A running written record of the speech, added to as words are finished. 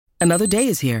Another day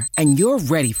is here, and you're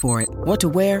ready for it. What to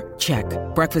wear? Check.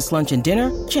 Breakfast, lunch, and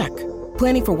dinner? Check.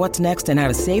 Planning for what's next and how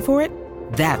to save for it?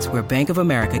 That's where Bank of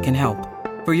America can help.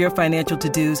 For your financial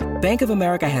to-dos, Bank of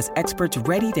America has experts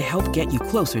ready to help get you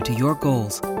closer to your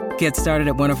goals. Get started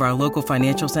at one of our local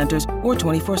financial centers or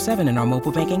 24/7 in our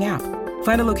mobile banking app.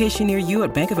 Find a location near you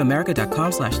at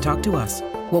bankofamerica.com/talktous.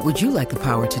 What would you like the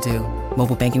power to do?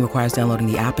 Mobile banking requires downloading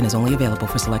the app and is only available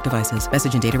for select devices.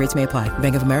 Message and data rates may apply.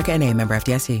 Bank of America N.A., member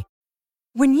FDIC.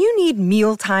 When you need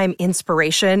mealtime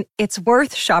inspiration, it's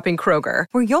worth shopping Kroger,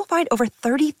 where you'll find over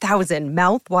 30,000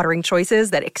 mouth-watering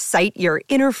choices that excite your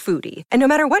inner foodie. And no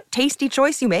matter what tasty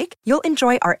choice you make, you'll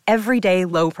enjoy our everyday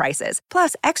low prices,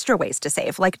 plus extra ways to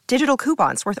save, like digital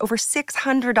coupons worth over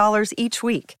 $600 each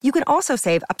week. You can also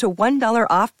save up to $1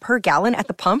 off per gallon at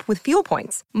the pump with fuel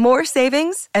points. More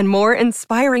savings and more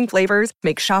inspiring flavors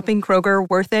make shopping Kroger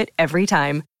worth it every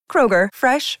time. Kroger,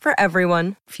 fresh for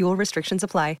everyone. Fuel restrictions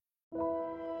apply.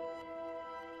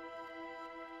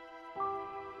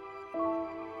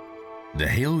 The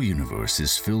Halo universe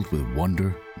is filled with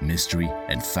wonder, mystery,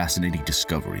 and fascinating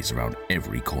discoveries around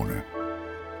every corner.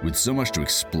 With so much to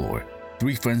explore,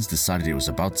 three friends decided it was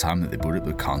about time that they boot up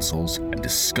their consoles and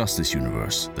discuss this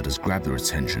universe that has grabbed their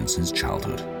attention since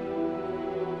childhood.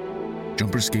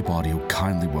 Jumper Escape Audio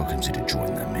kindly welcomes you to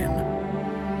join them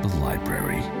in the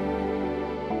library.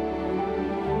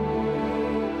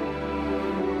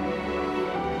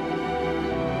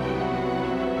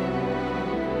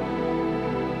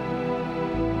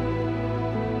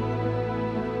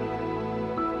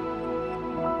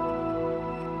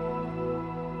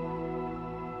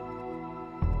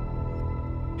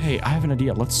 Hey, I have an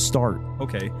idea. Let's start.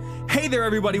 Okay. Hey there,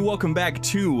 everybody. Welcome back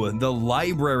to The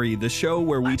Library, the show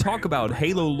where we talk about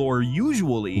Halo lore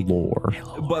usually.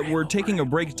 But we're taking a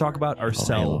break to talk about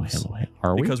ourselves.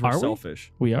 Are we? Because we're Are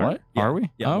selfish. We are? What? Yeah. Are we?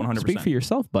 Yeah, Oh, 100%. Speak for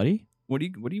yourself, buddy. What do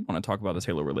you want to talk about that's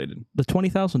Halo related? The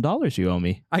 $20,000 you owe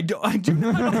me. I do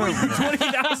not owe you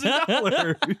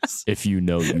 $20,000. If you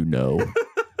know, you know.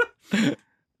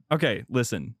 Okay,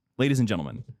 listen, ladies and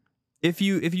gentlemen. If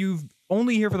you've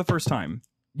only here for the first time,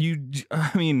 this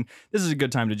is a good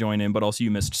time to join in, but also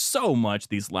you missed so much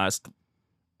these last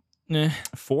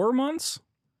 4 months?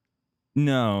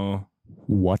 No.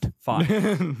 What?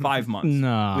 5 months.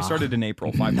 No. We started in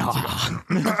April 5 months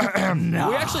ago.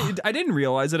 No. I didn't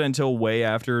realize it until way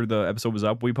after the episode was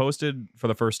up. We posted for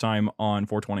the first time on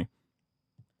 420.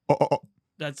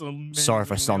 That's amazing. Sorry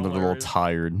if I sounded a little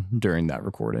tired during that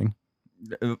recording.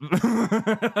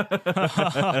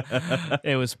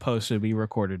 It was posted. We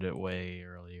recorded it way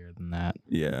earlier than that.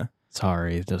 Yeah.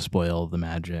 Sorry to spoil the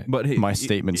magic. But My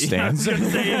statement stands. I was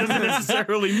gonna say, it doesn't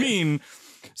necessarily mean.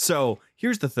 So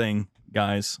here's the thing,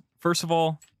 guys. First of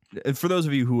all, for those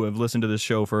of you who have listened to this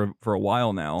show for a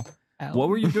while now, what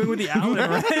were you doing with the Alan?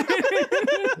 Right?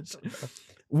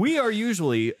 We are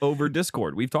usually over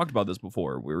Discord. We've talked about this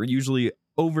before. We're usually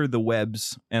over the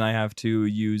webs, and I have to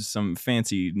use some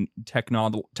fancy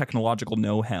technological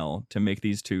know-how to make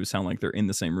these two sound like they're in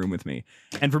the same room with me.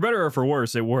 And for better or for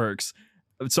worse, it works.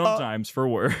 Sometimes for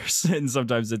worse, and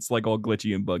sometimes it's like all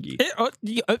glitchy and buggy.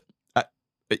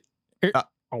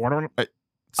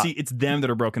 See, it's them that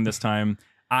are broken this time.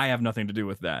 I have nothing to do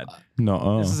with that.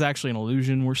 No. This is actually an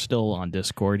illusion. We're still on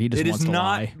Discord. He just wants to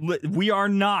lie. We are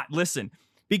not. Listen,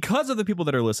 because of the people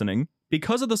that are listening,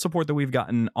 because of the support that we've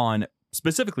gotten on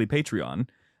specifically Patreon,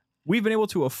 we've been able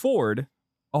to afford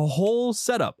a whole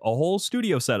setup, a whole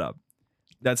studio setup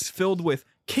that's filled with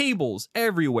cables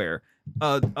everywhere,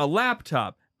 a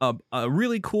laptop, a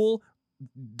really cool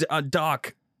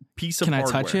dock piece of Can I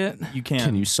hardware. touch it? You can.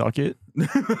 Can you suck it?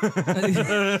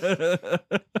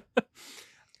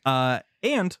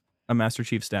 And a Master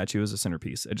Chief statue as a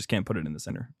centerpiece. I just can't put it in the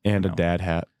center. And a dad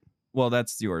hat. Well,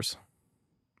 that's yours.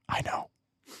 I know.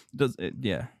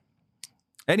 Yeah.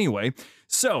 Anyway,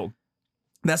 so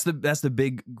that's the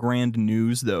big grand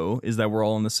news, though, is that we're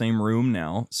all in the same room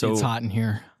now. So It's hot in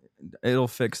here. It'll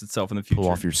fix itself in the future.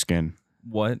 Pull off your skin.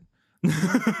 What?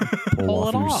 Pull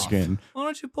off your skin. Why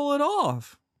don't you pull it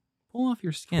off? Pull off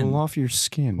your skin. Pull off your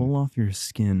skin. Pull off your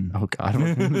skin. Oh God.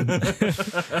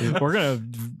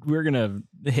 We're gonna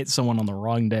hit someone on the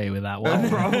wrong day with that one.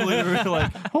 Probably we're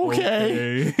like,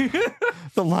 okay.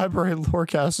 The library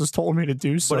lorecast has told me to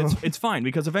do so. But it's fine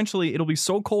because eventually it'll be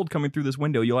so cold coming through this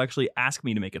window, you'll actually ask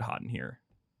me to make it hot in here.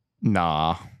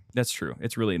 Nah. That's true.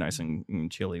 It's really nice and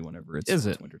chilly whenever it's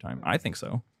wintertime. I think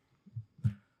so.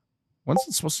 When's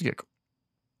it supposed to get?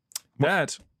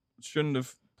 That shouldn't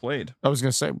have played. I was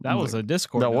gonna say that was a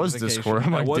Discord. That was Discord.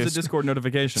 That was a Discord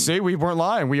notification. See, we weren't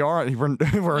lying. We're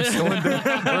still in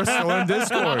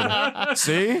Discord.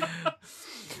 See.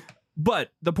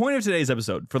 But the point of today's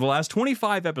episode, for the last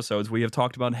 25 episodes, we have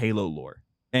talked about Halo lore.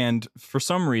 And for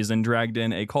some reason, dragged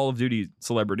in a Call of Duty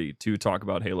celebrity to talk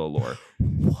about Halo lore.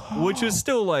 Which is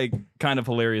still, like, kind of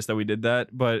hilarious that we did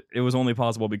that. But it was only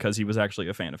possible because he was actually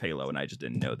a fan of Halo. And I just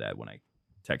didn't know that when I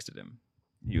texted him.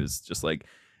 He was just like,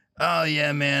 oh,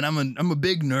 yeah, man, I'm a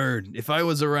big nerd. If I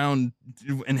was around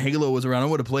and Halo was around, I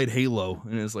would have played Halo.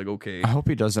 And it's like, okay. I hope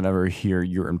he doesesn't ever hear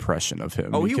your impression of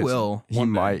him. Oh, he will. He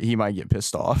might get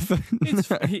pissed off.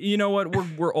 You know what?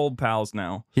 We're old pals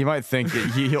now. He might think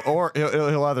that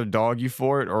he'll either dog you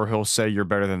for it or he'll say you're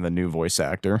better than the new voice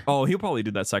actor. Oh, he'll probably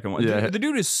do that second one. Yeah. The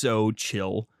dude is so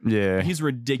chill. Yeah. He's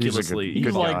ridiculously. He's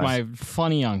good like guy. my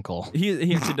funny uncle.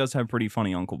 He actually does have pretty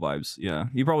funny uncle vibes. Yeah.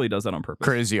 He probably does that on purpose.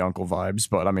 Crazy uncle vibes,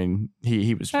 but I mean,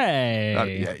 he was.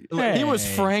 Hey, Yeah. He was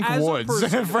Frank As a Woods.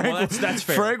 person- well, that's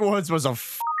fair. Frank Woods was a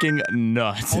fucking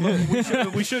nut. Although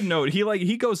we should note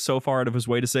he goes so far out of his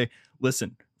way to say,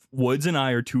 listen, Woods and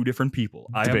I are two different people.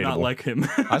 I am not Debatable. like him.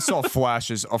 I saw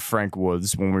flashes of Frank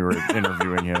Woods when we were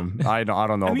interviewing him. I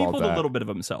don't know I mean, he about pulled that. a little bit of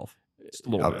himself. Just a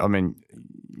little bit. I mean,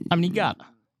 you gotta.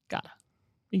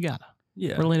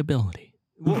 Yeah. Relatability.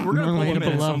 We're gonna pull him in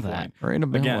at Love some that. point.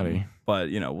 relatability. Again, but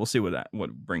we'll see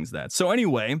what brings that. So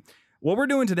anyway, what we're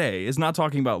doing today is not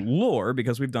talking about lore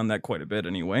because we've done that quite a bit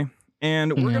anyway.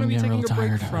 And we're going to be taking a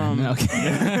break from. I'm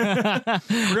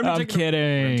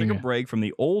kidding. Take a break from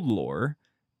the old lore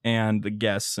and the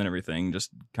guests and everything.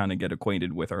 Just kind of get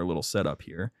acquainted with our little setup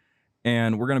here.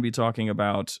 And we're going to be talking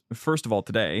about, first of all,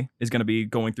 today is going to be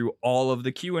going through all of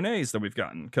the Q&As that we've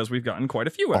gotten, because we've gotten quite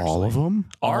a few, actually. All of them?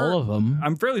 All of them.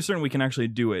 I'm fairly certain we can actually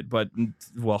do it, but,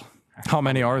 well... How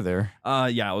many are there?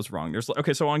 Yeah, I was wrong.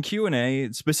 So on Q&A,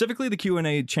 specifically the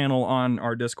Q&A channel on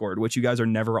our Discord, which you guys are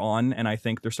never on, and I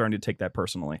think they're starting to take that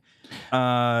personally.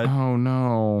 Oh,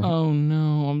 no. Oh,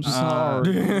 no. I'm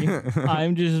sorry.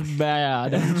 I'm just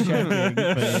bad at checking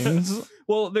things.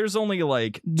 Well, there's only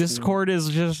like... Discord is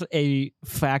just a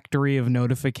factory of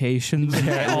notifications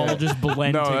that all just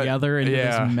blend together into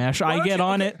this mesh. I get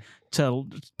on it to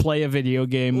play a video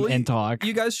game and talk.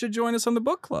 You guys should join us on the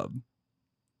book club.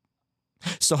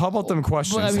 So how about them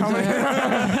questions?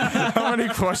 How many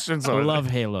questions I are love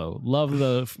Halo. Love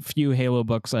the few Halo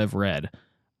books I've read.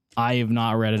 I have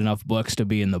not read enough books to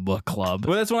be in the book club.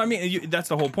 Well, that's what I mean. That's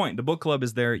the whole point. The book club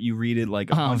is there. You read it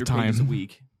like I don't have 100 pages a time.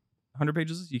 week. 100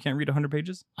 pages? You can't read 100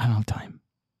 pages? I don't have time.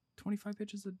 25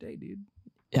 pages a day, dude.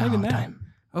 Yeah, I Not don't even have that. time.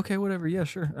 Okay, whatever. Yeah,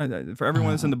 sure. For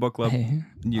everyone that's in the book club, Hey,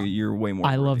 you're way more.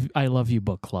 I worthy. love you,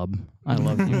 book club. I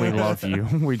love you. We love you.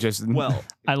 We just Well,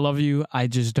 I love you. I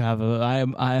just have I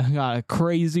got a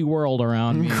crazy world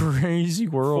around me. crazy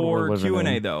world we're for living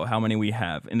Q&A in. though, how many we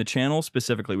have in the channel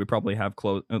specifically? We probably have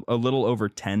a little over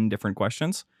 10 different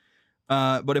questions.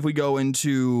 But if we go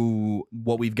into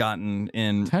what we've gotten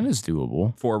in 10 is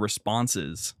doable. for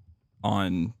responses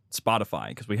on Spotify,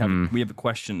 because we have a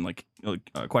question like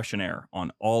a questionnaire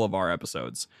on all of our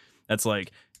episodes. That's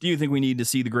like, do you think we need to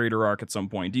see the greater arc at some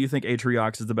point? Do you think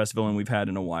Atriox is the best villain we've had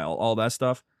in a while? All that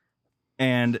stuff.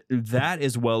 And that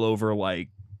is well over like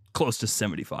close to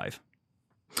 75.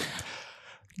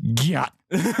 Yeah.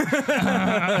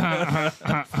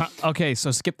 Okay,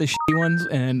 so skip the shitty ones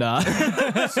and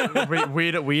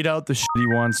Weed out the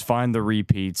shitty ones. Find the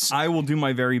repeats. I will do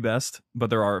my very best, but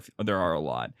there are a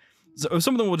lot. So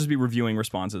some of them will just be reviewing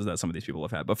responses that some of these people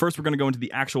have had. But first, we're going to go into the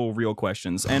actual real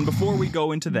questions. And before we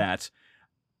go into that,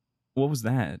 what was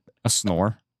that? A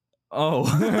snore. Oh,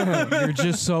 you're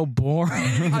just so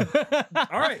boring.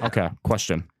 all right. Okay.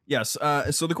 Question. Yes.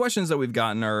 So the questions that we've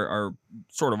gotten are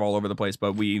sort of all over the place,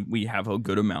 but we have a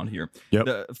good amount here. Yep.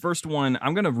 The first one,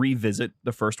 I'm going to revisit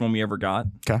the first one we ever got.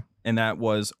 Okay. And that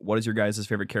was, what is your guys'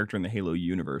 favorite character in the Halo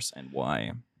universe and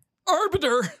why?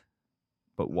 Arbiter.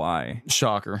 But why?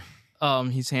 Shocker.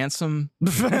 He's handsome.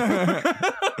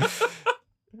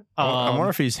 I wonder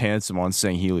if he's handsome on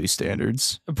St. Healy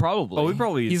standards.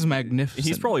 Probably. He's magnificent.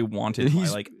 He's probably wanted by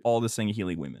like all the St.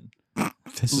 Healy women.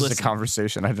 This is a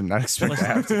conversation I did not expect to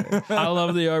have today. I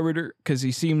love the Arbiter because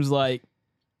he seems like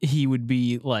he would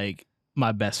be like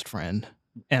my best friend,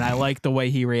 and I like the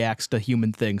way he reacts to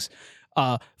human things.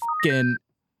 In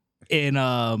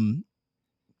God,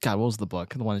 what was the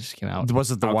book? The one that just came out. Was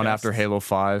it the one Outcast. after Halo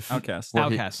 5? Outcast.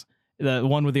 Outcast. The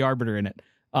one with the Arbiter in it.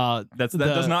 That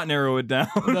does not narrow it down.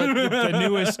 the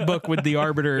newest book with the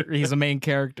Arbiter. He's a main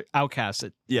character. Outcast.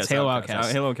 Yes, It's Halo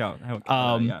Outcast. Halo Outcast. Halo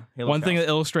One thing Outcast. that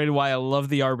illustrated why I love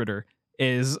the Arbiter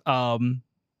is when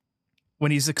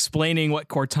he's explaining what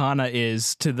Cortana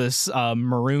is to this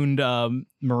marooned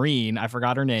Marine. I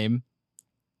forgot her name.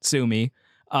 Sue me.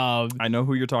 I know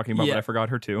who you're talking about, yeah. but I forgot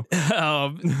her too.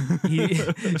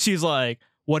 She's like,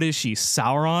 what is she,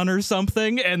 Sauron or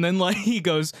something? And then like he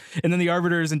goes, and then the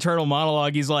Arbiter's internal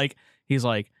monologue, he's like,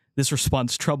 this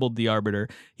response troubled the Arbiter.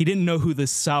 He didn't know who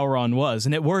this Sauron was,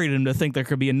 and it worried him to think there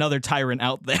could be another tyrant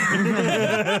out there.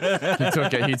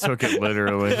 He took it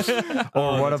literally.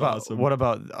 Or what about awesome. what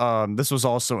about this was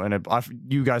also in a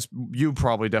you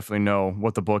probably definitely know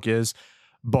what the book is,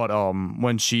 but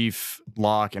when Chief,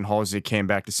 Locke, and Halsey came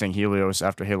back to St. Helios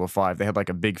after Halo 5, they had like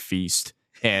a big feast,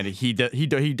 and he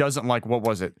doesn't like, what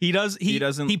was it? He puts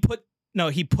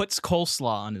coleslaw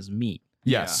on his meat.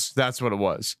 Yes, that's what it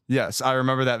was. Yes, I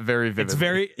remember that very vividly. It's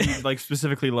very He like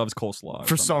specifically loves coleslaw.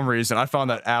 For some reason, I found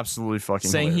that absolutely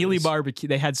fucking Sangheili hilarious. barbecue.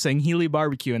 They had Sangheili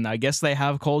barbecue, and I guess they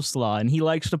have coleslaw, and he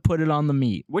likes to put it on the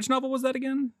meat. Which novel was that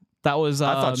again? That was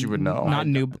I thought you would know. Not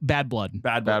Bad Blood.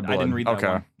 Bad Blood. I didn't read that Okay.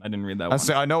 one. I didn't read that one.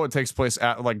 I know it takes place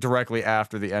like directly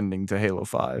after the ending to Halo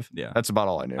 5. Yeah. That's about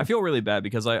all I knew. I feel really bad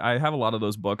because I have a lot of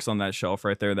those books on that shelf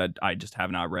right there that I just have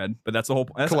not read. But that's the whole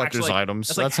that's Collector's actually, items.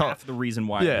 That's like That's how- half the reason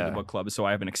why I Yeah. did the book club is so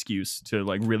I have an excuse to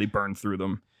like really burn through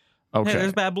them. Okay. Hey,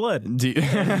 there's Bad Blood. Do you-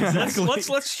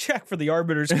 Let's check for the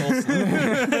Arbiter's coleslaw.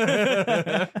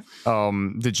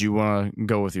 Did you want to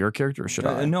go with your character, or should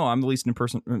I? No, I'm the least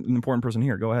important person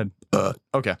here. Go ahead.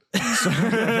 Okay.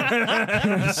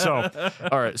 So,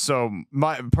 all right. So,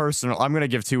 my personal, I'm going to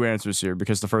give two answers here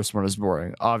because the first one is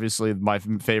boring. Obviously, my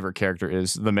favorite character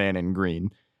is the man in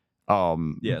green.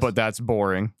 Yes. But that's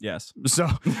boring. Yes. So,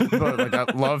 but like, I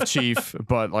love Chief,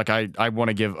 but like, I want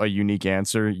to give a unique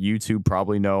answer. You two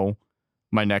probably know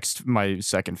my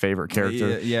second favorite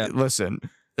character. Yeah. Listen,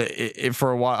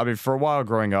 for a while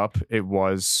growing up, it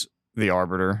was the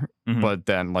Arbiter, Mhm. but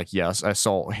then like, yes, I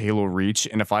saw Halo Reach,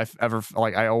 and if I ever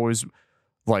like, I always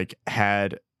like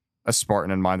had a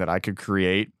Spartan in mind that I could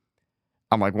create.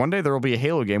 I'm like, one day there will be a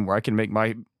Halo game where I can make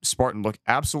my Spartan look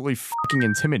absolutely fucking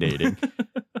intimidating.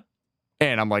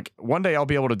 And I'm like, one day I'll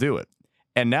be able to do it.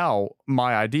 And now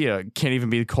my idea can't even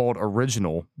be called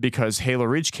original because Halo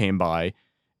Reach came by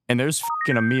and there's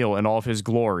fucking Emil in all of his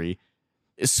glory.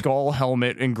 Skull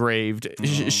helmet engraved,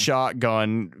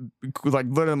 shotgun, like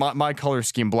literally my color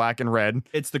scheme, black and red.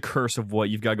 It's the curse of what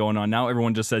you've got going on. Now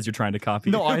everyone just says you're trying to copy.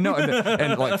 No, I know.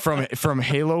 And like from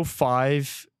Halo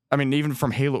 5, I mean, even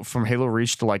from Halo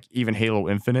Reach to like even Halo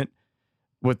Infinite,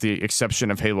 with the exception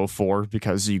of Halo 4,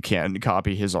 because you can't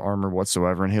copy his armor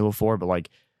whatsoever in Halo 4, but like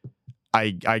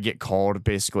I get called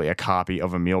basically a copy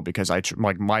of Emil because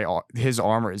his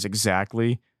armor is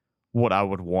exactly what I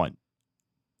would want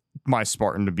my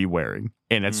Spartan to be wearing,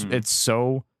 and it's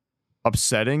so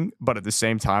upsetting, but at the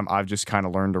same time I've just kind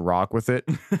of learned to rock with it.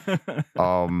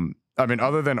 I mean,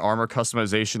 other than armor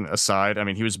customization aside, I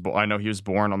mean, I know he was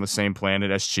born on the same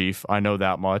planet as Chief. I know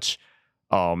that much.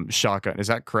 Shotgun, is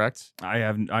that correct? I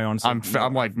honestly,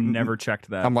 I'm like never checked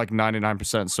that. I'm like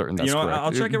 99% certain that's you know, correct.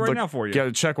 I'll check it right Look, now for you. Yeah,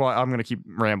 check while I'm gonna keep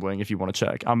rambling if you want to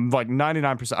check. I'm like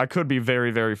 99%. I could be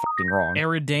very, very fucking wrong.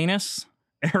 Eridanus?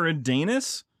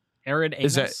 Eridanus?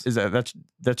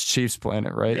 That's Chief's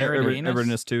planet, right? Eridanus?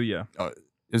 Eridanus too, yeah.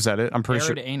 Is that it? I'm pretty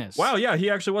sure. Eridanus. Wow, yeah, he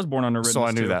actually was born on Eridanus. So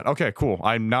I knew too. that. Okay, cool.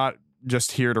 I'm not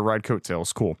just here to ride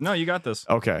coattails. Cool. No, you got this.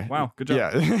 Okay. Wow, good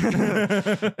job.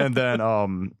 Yeah. And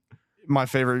then my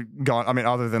favorite gun, I mean,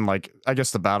 other than like, I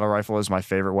guess the battle rifle is my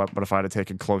favorite weapon, but if I had to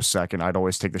take a close second, I'd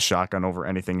always take the shotgun over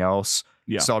anything else.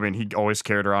 Yeah. So I mean, he always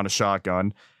carried around a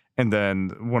shotgun. And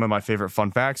then one of my favorite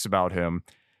fun facts about him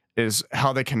is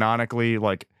how they canonically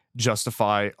like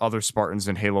justify other Spartans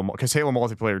in Halo, because Halo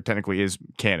multiplayer technically is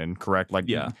canon, correct? Like,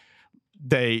 Yeah.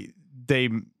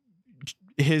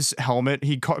 His helmet,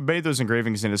 he made those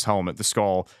engravings in his helmet, the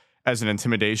skull, as an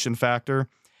intimidation factor.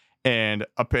 And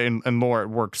in lore, it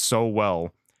worked so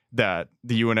well that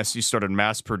the UNSC started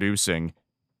mass producing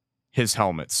his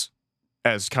helmets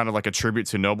as kind of like a tribute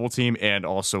to Noble Team, and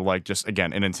also like just,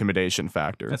 again, an intimidation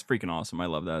factor. That's freaking awesome. I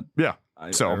love that. Yeah.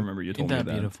 I So- remember you told Isn't me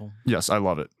that that. beautiful? Yes, I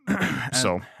love it.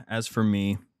 So As for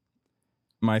me,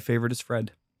 my favorite is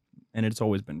Fred, and it's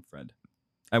always been Fred.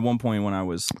 At one point when I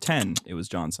was 10, it was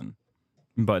Johnson,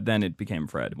 but then it became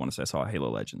Fred once I saw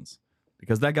Halo Legends,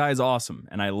 because that guy is awesome,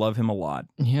 and I love him a lot.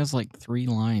 He has like 3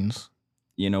 lines.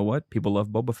 You know what? People love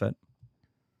Boba Fett.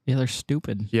 Yeah, they're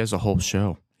stupid. he has a whole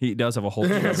show He does have a whole He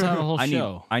does have a whole I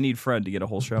show. need Fred to get a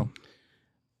whole show.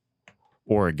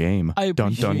 or a game. I Dun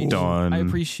appreciate dun you. dun. I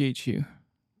appreciate you.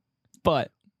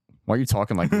 But Why are you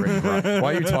talking like Rick Grimes?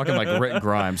 Why are you talking like Rick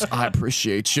Grimes? I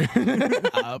appreciate you.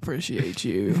 I appreciate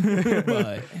you.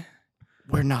 But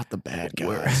We're not the bad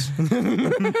guys.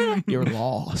 You're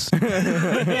lost.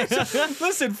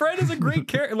 Listen, Fred is a great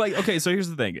character. Like, okay, so here's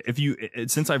the thing: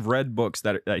 since I've read books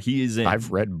that he is in,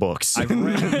 I've read books. I've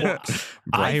read books.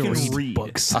 I can read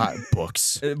books.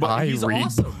 Books. But he's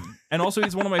awesome. And also,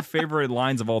 he's one of my favorite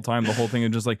lines of all time. The whole thing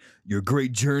is just like, your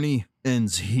great journey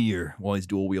ends here, while he's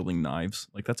dual wielding knives.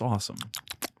 Like, that's awesome.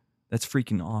 That's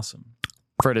freaking awesome.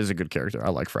 Fred is a good character. I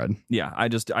like Fred. Yeah,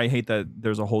 I hate that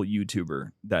there's a whole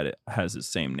YouTuber that it has his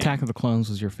same name. Attack of the Clones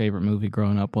was your favorite movie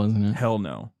growing up, wasn't it? Hell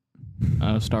no.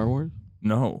 Star Wars?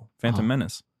 No. Phantom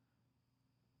Menace.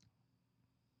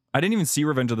 I didn't even see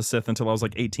Revenge of the Sith until I was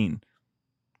like 18.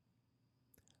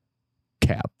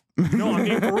 Cap. No, I'm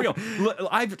being for real.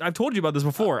 I've told you about this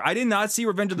before. I did not see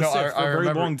Revenge of the Sith for a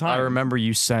very long time. I remember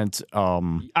you sent. I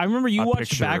remember you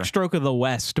watched picture. Backstroke of the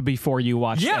West before you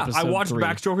watched. Yeah, episode I watched 3.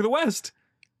 Backstroke of the West.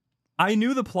 I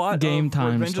knew the plot Game of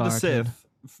time Revenge of the started.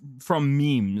 Sith from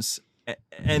memes,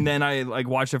 and then I like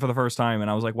watched it for the first time, and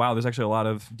I was like, "Wow, there's actually a lot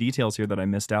of details here that I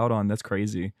missed out on. That's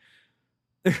crazy."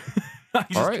 I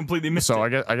just completely missed it. So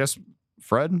I guess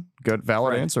Fred, good,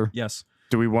 valid answer. Yes.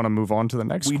 Do we want to move on to the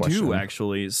next question? We do,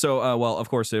 actually. So, well, of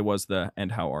course, it was the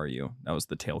 "and how are you?" That was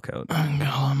the tailcoat.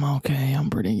 No, I'm okay. I'm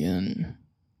pretty good.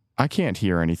 I can't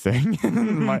hear anything.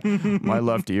 my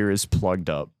left ear is plugged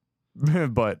up,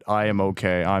 but I am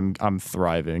okay. I'm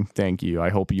thriving. Thank you. I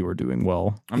hope you are doing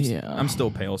well. I'm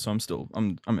still pale, so I'm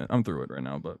through it right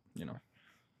now. But you know,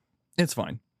 it's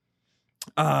fine.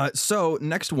 So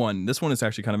next one. This one is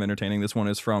actually kind of entertaining. This one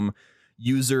is from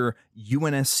user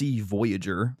UNSC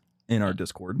Voyager in our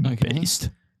Discord. Okay.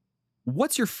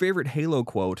 What's your favorite Halo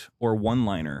quote or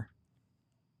one-liner?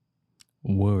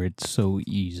 Word so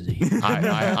easy.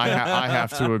 I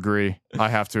have to agree.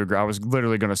 I was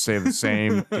literally going to say the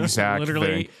same exact Literally,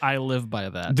 thing. I live by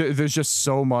that. There's just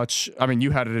so much. I mean,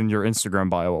 you had it in your Instagram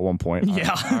bio at one point.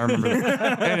 Yeah. I remember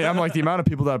that. And I'm like, the amount of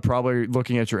people that are probably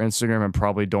looking at your Instagram and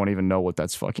probably don't even know what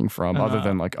that's fucking from, other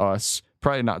than like us.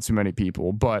 Probably not too many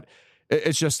people, but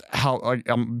it's just how like,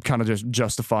 I'm kind of just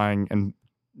justifying and,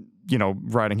 you know,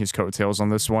 riding his coattails on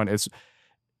this one. It's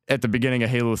at the beginning of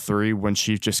Halo 3 when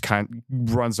she just kind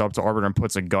of runs up to Arbiter and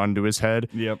puts a gun to his head.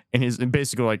 Yep. And he's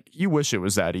basically like, you wish it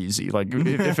was that easy. Like,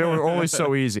 if it were only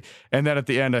so easy. And then at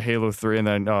the end of Halo 3, and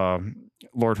then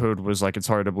Lord Hood was like, it's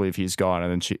hard to believe he's gone.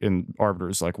 And then and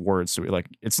Arbiter's like, words. So like,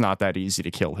 it's not that easy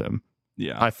to kill him.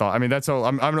 Yeah. I mean, that's how,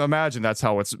 I'm imagine that's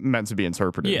how it's meant to be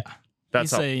interpreted. Yeah.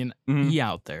 That's He's saying, he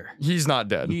out there. he's not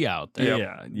dead. He out there.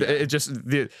 Yeah. It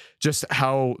just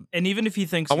how, And even if he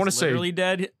thinks I he's wanna say- literally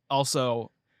dead, also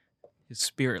his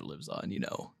spirit lives on, you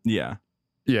know. Yeah.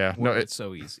 yeah, no, It's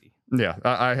so easy. yeah,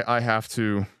 I have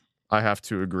to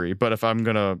agree. But if I'm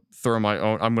gonna throw my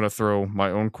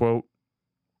own quote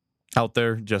out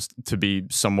there just to be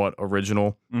somewhat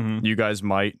original. Mm-hmm. You guys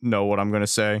might know what I'm gonna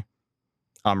say.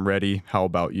 I'm ready. How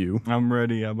about you? I'm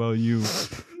ready. How about you?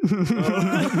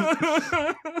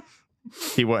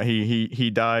 He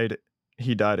died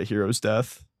a hero's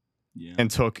death. Yeah.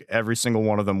 And took every single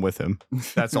one of them with him.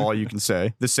 That's all you can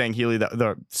say. The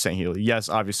Sangheili, yes,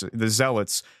 obviously the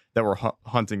zealots that were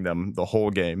hunting them the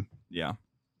whole game. Yeah.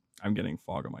 I'm getting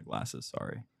fog on my glasses.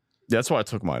 Sorry. That's why I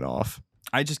took mine off.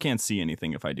 I just can't see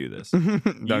anything if I do this.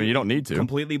 No, you don't need to.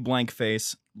 Completely blank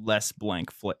face, less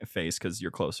blank face because you're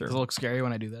closer. Does it look scary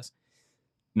when I do this?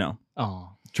 No. Oh.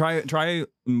 Try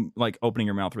like opening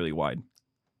your mouth really wide.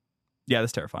 Yeah,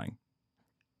 that's terrifying.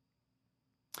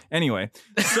 Anyway,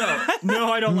 so no,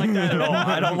 I don't like that at all.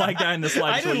 I don't like that in this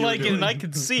life. I didn't like it, and I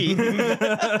could see.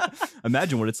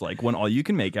 Imagine what it's like when all you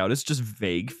can make out is just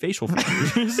vague facial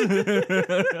features.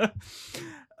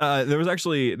 There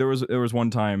was one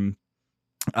time.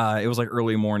 It was like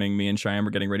early morning. Me and Cheyenne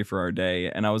were getting ready for our day,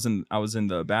 and I was in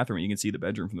the bathroom. You can see the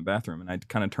bedroom from the bathroom, and I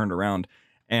kind of turned around,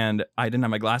 and I didn't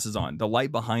have my glasses on. The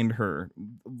light behind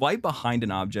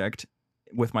an object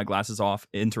with my glasses off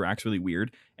interacts really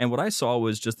weird, and what I saw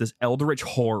was just this eldritch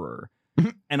horror.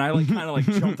 And I like kind of like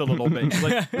jumped a little bit. She's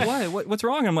like, what's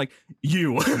wrong? I'm like,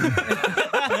 you.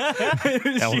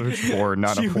 Eldritch horror,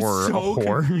 not a horror, so a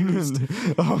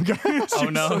whore. Oh god. Oh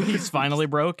no, he's finally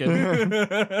broken.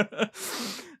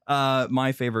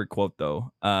 My favorite quote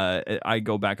though, I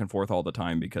go back and forth all the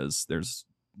time because there's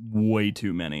way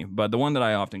too many. But the one that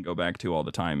I often go back to all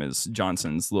the time is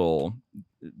Johnson's little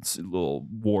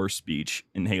war speech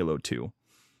in Halo 2.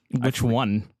 Which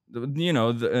one? You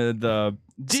know, the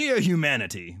dear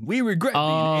humanity, we regret being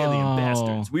alien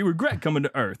bastards. We regret coming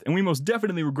to Earth, and we most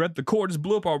definitely regret the Corps just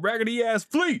blew up our raggedy ass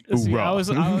fleet. See, I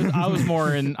was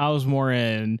more in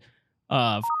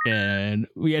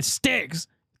we had sticks.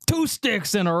 2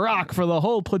 sticks and a rock for the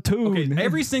whole platoon. Okay,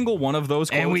 every single one of those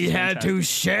quotes and we is had to fantastic.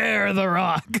 share the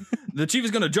rock. The chief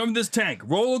is gonna jump this tank,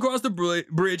 roll across the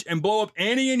bridge, and blow up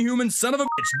any inhuman son of a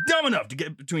bitch dumb enough to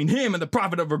get between him and the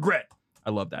prophet of regret. I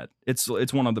love that. It's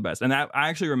one of the best. And that I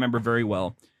actually remember very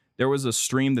well. There was a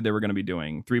stream that they were going to be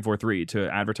doing, 343, to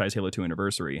advertise Halo 2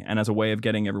 Anniversary. And as a way of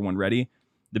getting everyone ready,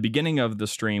 the beginning of the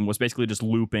stream was basically just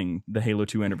looping the Halo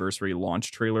 2 Anniversary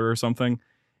launch trailer or something.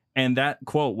 And that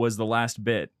quote was the last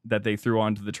bit that they threw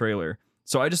onto the trailer.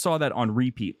 So I just saw that on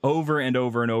repeat over and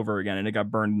over and over again, and it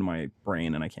got burned into my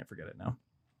brain, and I can't forget it now.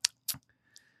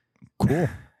 Cool.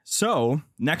 So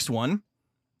next one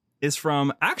is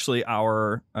from actually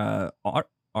our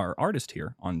artist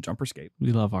here on Jumperscape.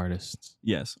 We love artists.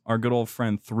 Yes, our good old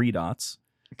friend 3 Dots.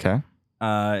 Okay.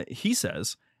 He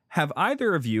says, have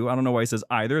either of you, I don't know why he says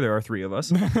either, there are 3 of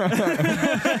us,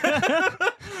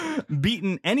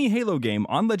 beaten any Halo game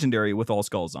on Legendary with all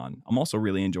skulls on? I'm also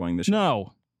really enjoying this.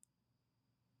 No.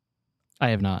 I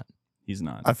have not. He's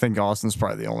not. I think Austin's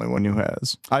probably the only one who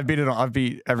has. I've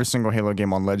beat every single Halo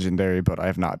game on Legendary, but I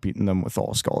have not beaten them with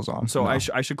all skulls on. So No.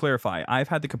 I should clarify. I've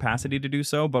had the capacity to do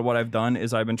so, but what I've done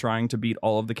is I've been trying to beat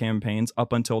all of the campaigns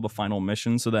up until the final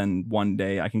mission. So then one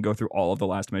day I can go through all of the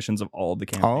last missions of all of the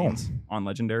campaigns on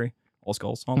Legendary. All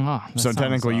skulls. All. So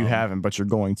technically you haven't, but you're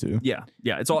going to. Yeah.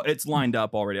 It's lined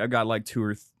up already. I've got like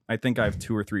I think I have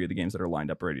 2 or 3 of the games that are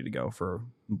lined up ready to go for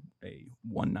a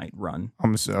one night run.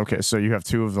 Okay, so you have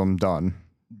 2 of them done.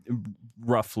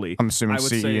 Roughly. I'm assuming I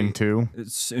would CE say and 2.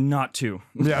 It's not 2.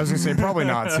 Yeah, I was gonna say probably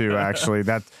not 2. Actually,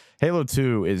 that Halo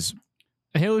 2 is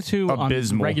Halo 2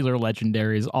 abysmal. on regular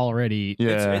Legendary is already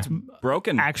It's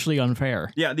broken. actually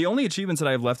unfair. Yeah, the only achievements that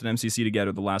I have left in MCC to get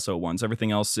are the lasso ones.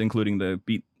 Everything else, including the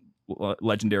beat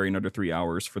Legendary in under 3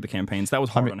 hours for the campaigns, that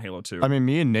was hard on Halo 2. I mean,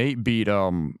 me and Nate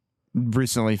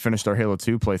recently finished our Halo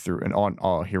 2 playthrough and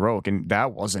on Heroic, and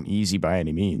that wasn't easy by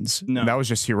any means. No. That was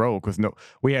just Heroic with no.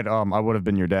 We had I would have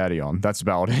been your daddy on. That's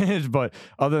about it. But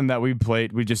other than that, we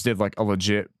just did like a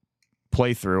legit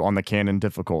playthrough on the canon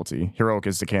difficulty. Heroic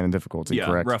is the canon difficulty, yeah,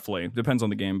 correct? roughly. Depends on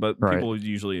the game, but Right. people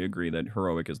usually agree that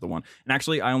Heroic is the one. And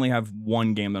actually, I only have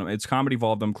one game that it's Combat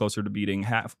Evolved. I'm closer to beating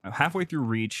halfway through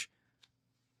Reach,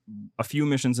 a few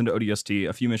missions into ODST,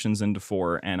 a few missions into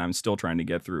 4, and I'm still trying to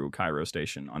get through Cairo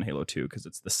Station on Halo 2 because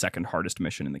it's the second hardest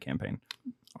mission in the campaign.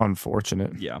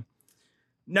 Unfortunate. Yeah.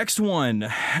 Next one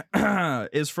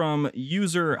is from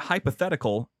user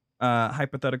Hypothetical.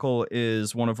 Hypothetical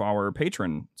is one of our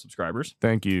patron subscribers.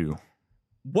 Thank you.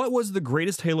 What was the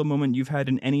greatest Halo moment you've had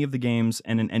in any of the games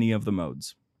and in any of the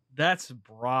modes? That's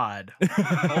broad.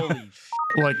 Holy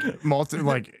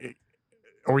Like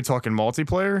are we talking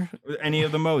multiplayer? Any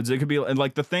of the modes. It could be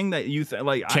like the thing that you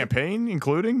like Campaign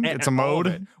including? It's a all of mode.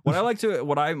 it.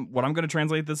 What I'm going to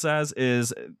translate this as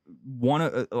is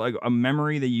one like a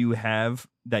memory that you have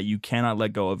that you cannot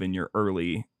let go of in your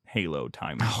early Halo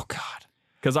time. Oh God.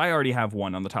 Because I already have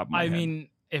one on the top of my head. I mean,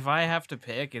 if I have to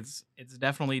pick, it's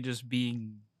definitely just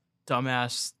being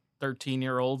dumbass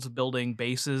 13-year-olds building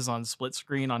bases on split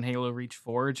screen on Halo Reach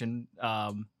Forge and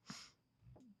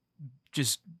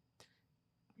just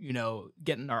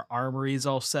getting our armories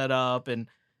all set up, and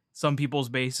some people's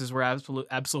bases were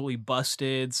absolutely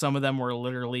busted. Some of them were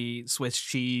literally Swiss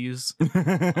cheese.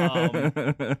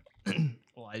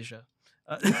 Elijah.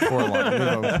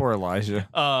 Poor Elijah.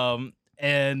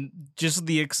 And just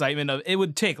the excitement of it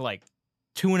would take like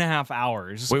 2.5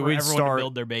 hours for everyone to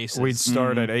build their bases. We'd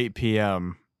start at 8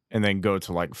 p.m. and then go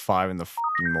to like 5 in the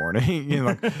morning.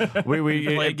 Like we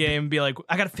play a game, be like,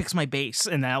 I gotta fix my base,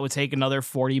 and that would take another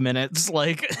 40 minutes.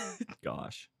 Like,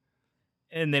 gosh,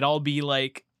 and they'd all be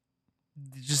like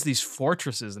just these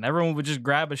fortresses, and everyone would just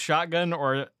grab a shotgun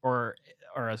or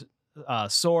a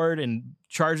sword and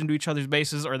charge into each other's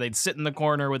bases, or they'd sit in the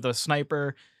corner with a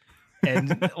sniper,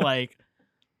 and like.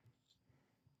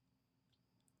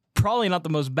 Probably not the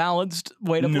most balanced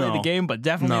way to play the game, but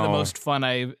definitely the most fun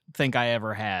I think I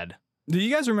ever had. Do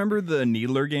you guys remember the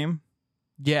Needler game?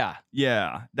 Yeah.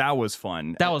 Yeah, that was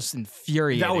fun. That was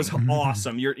infuriating. That was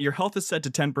awesome. Your health is set to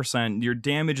 10%. Your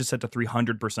damage is set to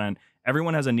 300%.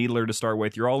 Everyone has a Needler to start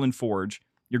with. You're all in Forge.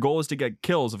 Your goal is to get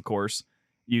kills, of course.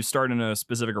 You start in a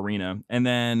specific arena, and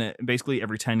then basically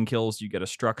every 10 kills, you get a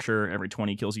structure. Every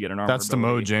 20 kills, you get an armor. That's the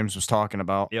mode James was talking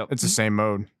about. Yep. It's the same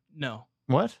mode. No.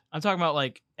 What? I'm talking about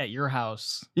like at your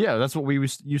house. Yeah, that's what we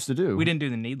used to do. We didn't do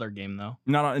the Needler game though.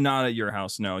 Not at your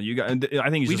house. No, you got. I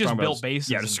think we just just built about, bases.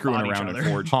 Yeah, just screwing around in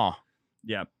Forge. Huh.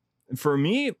 Yeah. For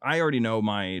me, I already know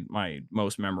my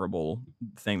most memorable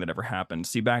thing that ever happened.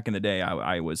 See, back in the day,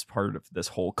 I was part of this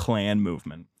whole clan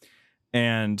movement,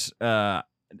 and I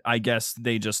guess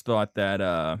they just thought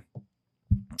that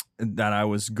that I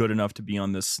was good enough to be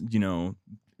on this,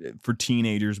 for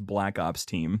teenagers Black Ops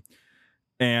team.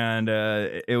 And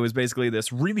it was basically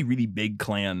this really, really big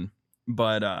clan.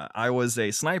 But I was a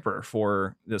sniper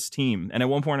for this team. And at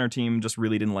one point, our team just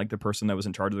really didn't like the person that was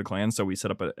in charge of the clan. So we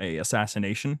set up a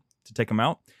assassination to take him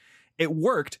out. It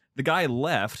worked. The guy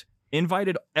left,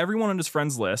 invited everyone on his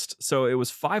friends list. So it was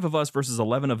 5 of us versus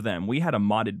 11 of them. We had a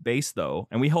modded base, though,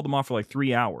 and we held them off for like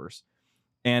 3 hours.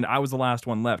 And I was the last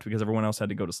one left because everyone else had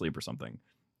to go to sleep or something.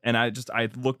 And I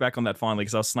look back on that fondly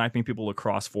because I was sniping people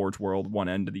across Forge World, one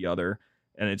end to the other.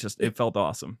 And it felt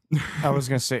awesome. I was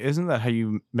going to say, isn't that how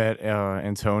you met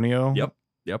Antonio? Yep.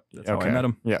 That's how I met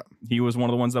him. Yeah. He was one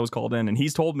of the ones that was called in, and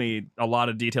he's told me a lot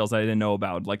of details that I didn't know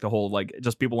about, like the whole, like,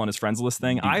 just people on his friends list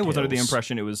thing. I was under the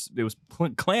impression it was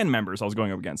clan members I was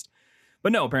going up against.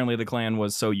 But no, apparently the clan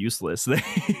was so useless. They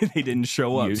didn't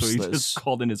show up. So he just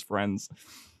called in his friends.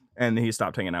 And he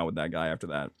stopped hanging out with that guy after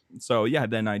that. So yeah,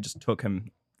 then I just took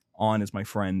him on as my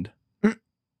friend.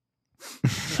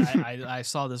 I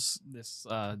saw this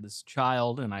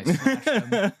child and I smashed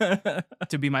him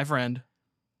to be my friend.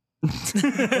 I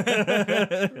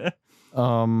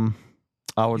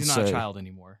would He's say not a child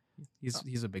anymore.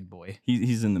 He's a big boy.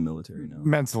 He's in the military now.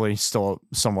 Mentally still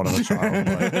somewhat of a child.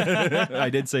 But, I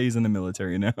did say he's in the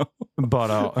military now.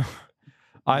 but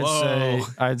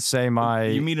I'd say my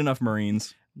You meet enough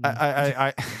Marines.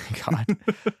 God,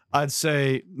 I'd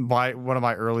say one of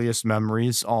my earliest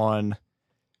memories on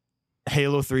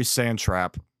Halo 3 Sand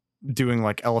Trap doing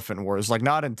like Elephant Wars, like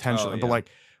not intentionally, but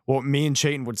like me and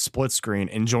Chayton would split screen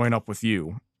and join up with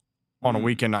you on a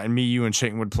weekend night, and you and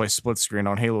Chayton would play split screen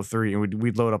on Halo 3, and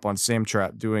we'd load up on Sand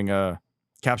Trap doing a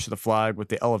capture the flag with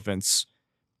the elephants.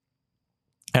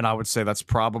 And I would say that's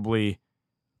probably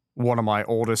one of my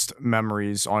oldest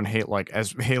memories on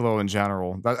as Halo in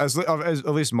general. As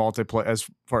at least multiplayer, as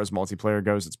far as multiplayer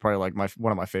goes, it's probably like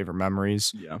one of my favorite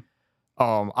memories. Yeah.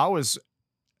 I was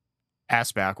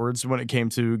ass backwards when it came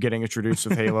to getting introduced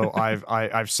with Halo.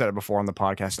 I've said it before on the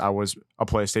podcast. I was a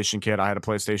PlayStation kid. I had a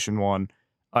PlayStation 1.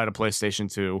 I had a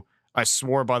PlayStation 2. I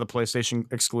swore by the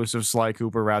PlayStation exclusive Sly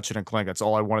Cooper, Ratchet and Clank. That's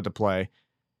all I wanted to play.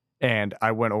 And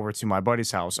I went over to my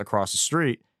buddy's house across the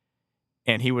street,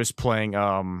 and he was playing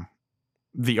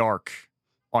the Ark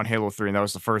on Halo 3, and that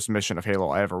was the first mission of Halo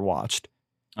I ever watched.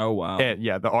 Oh wow. And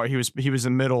yeah, he was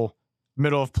in middle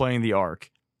of playing the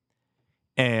Ark.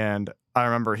 And I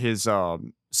remember his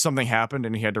something happened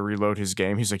and he had to reload his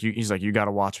game. He's like, you got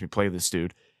to watch me play this,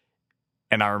 dude.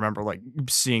 And I remember like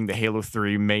seeing the Halo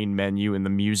 3 main menu and the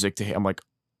music to him. I'm like,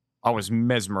 I was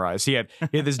mesmerized. He had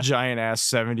this giant ass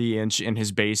 70-inch in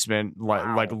his basement.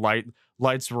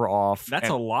 Lights were off. That's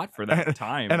a lot for that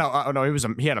time. And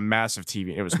he had a massive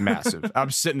TV. It was massive. I'm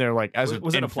sitting there like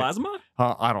was it a plasma?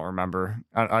 I don't remember.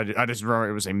 I just remember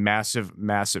it was a massive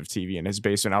TV in his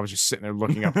basement. I was just sitting there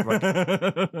looking up like,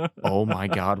 oh my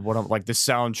god, what? Like the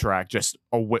soundtrack just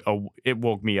it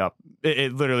woke me up.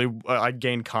 It literally I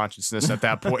gained consciousness at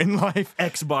that point in life.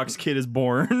 Xbox kid is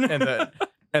born,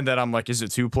 and then I'm like, is it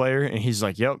 2-player? And he's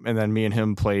like, yep. And then me and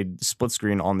him played split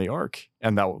screen on the Ark.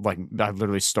 And I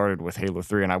literally started with Halo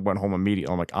 3 and I went home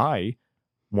immediately. I'm like, I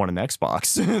want an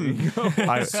Xbox.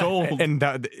 I sold. And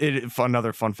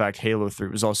another fun fact, Halo 3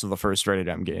 was also the first rated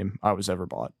M game I was ever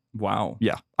bought. Wow.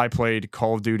 Yeah. I played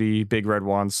Call of Duty, Big Red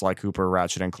 1, Sly Cooper,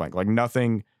 Ratchet and Clank. Like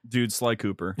nothing. Dude, Sly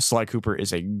Cooper. Sly Cooper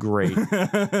is a great.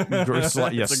 It's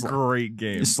a great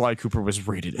game. Sly Cooper was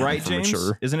rated M, right, James?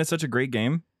 Mature. Isn't it such a great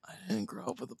game? I didn't grow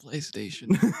up with a PlayStation.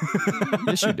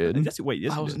 Yes, you did.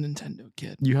 I was a Nintendo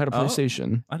kid. You had a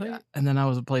PlayStation. And then I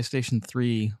was a PlayStation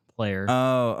 3 player.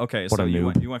 Oh, okay. What so a you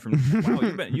noob. went from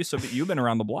you've been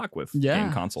around the block with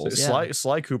game consoles. Yeah.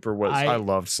 Sly Cooper was. I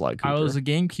loved Sly Cooper. I was a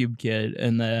GameCube kid,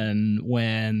 and then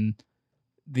when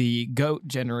the GOAT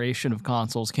generation of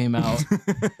consoles came out,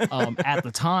 at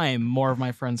the time, more of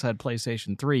my friends had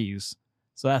PlayStation 3s,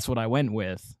 so that's what I went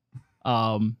with.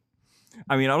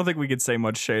 I mean, I don't think we could say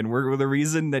much, Shane. We're the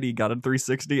reason that he got a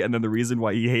 360, and then the reason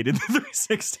why he hated the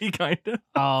 360, kind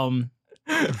of.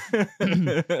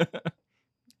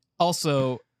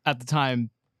 Also, at the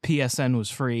time, PSN was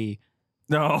free.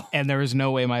 No, and there was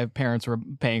no way my parents were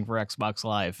paying for Xbox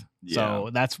Live. Yeah. So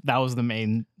that was the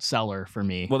main seller for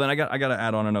me. Well, then I got to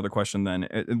add on another question.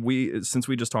 Then since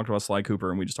we just talked about Sly Cooper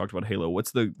and we just talked about Halo,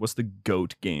 what's the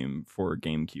GOAT game for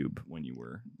GameCube when you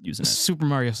were using it? Super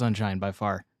Mario Sunshine by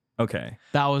far. Okay,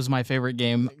 that was my favorite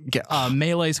game.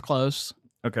 Melee's close.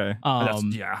 Okay,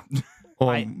 Yeah.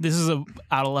 This is a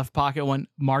out of left pocket one.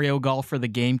 Mario Golf for the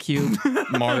GameCube.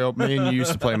 Mario. Me and you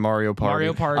used to play Mario Party.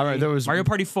 Mario Party. All right, there was Mario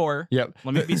Party 4. Yep.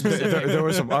 Let me be specific. there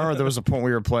was. I remember there was a point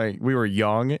we were playing. We were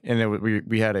young, and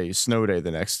we had a snow day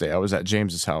the next day. I was at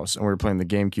James's house, and we were playing the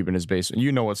GameCube in his basement.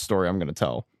 You know what story I'm going to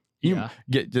tell. I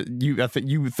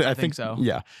think so.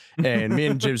 Yeah. And me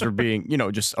and James were being,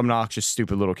 just obnoxious,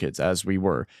 stupid little kids as we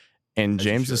were. And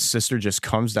James's sister just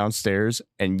comes downstairs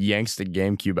and yanks the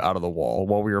GameCube out of the wall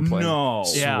while we were playing. No.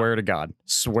 Yeah. Swear to God.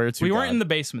 Swear to God. We weren't in the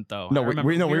basement though. No, I we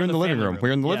remember were in the living room. We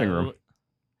were in the living room.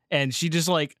 And she just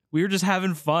we were just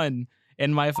having fun.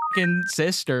 And my fucking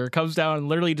sister comes down and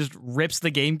literally just rips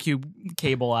the GameCube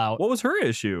cable out. What was her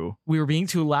issue? We were being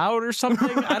too loud or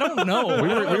something. I don't know.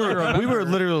 we were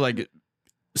literally like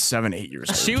 7, 8 years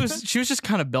old. She was just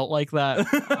kind of built like that.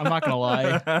 I'm not gonna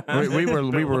lie. we were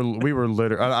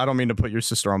literally. I don't mean to put your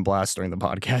sister on blast during the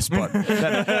podcast, but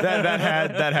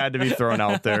that had to be thrown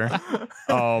out there.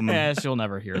 Yeah, she'll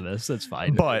never hear this. That's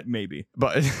fine. But maybe.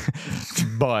 But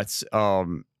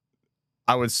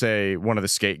I would say one of the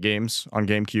Skate games on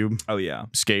GameCube. Oh yeah,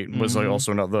 Skate was like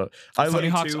also another. Tony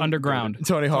Hawk's Underground.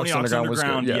 Tony Hawk's Underground was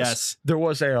good. Yes. There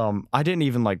was a I didn't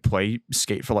even play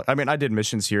Skate for I mean I did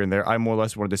missions here and there. I more or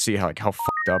less wanted to see how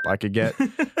fucked up I could get. They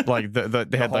had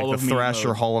the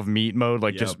Thrasher Hall of Meat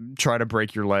mode, just try to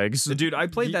break your legs. Dude, I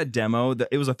played that demo.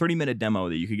 It was a 30-minute demo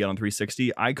that you could get on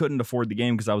 360. I couldn't afford the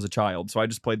game because I was a child, so I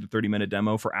just played the 30-minute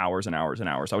demo for hours and hours and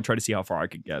hours. I would try to see how far I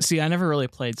could get. See, I never really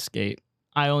played Skate.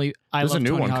 There's love a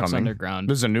new Tony one Hawk's coming. Underground.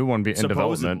 There's a new one in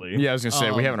development. Yeah, I was gonna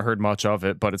say we haven't heard much of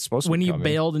it, but it's supposed to. When be you coming.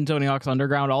 bailed in Tony Hawk's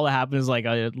Underground, all that happened is a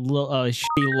shitty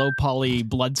low poly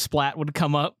blood splat would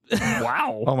come up.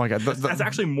 Wow! Oh my God, that's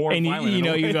actually more. And violent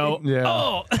you go, yeah,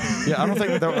 oh, yeah. I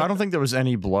don't think there was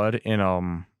any blood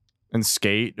in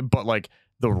Skate, but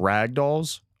the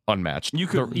ragdolls unmatched. You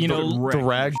could, the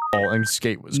ragdoll in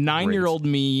Skate was 9-year-old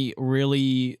me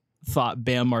really thought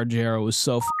Bam Margera was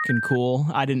so fucking cool.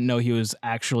 I didn't know he was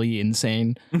actually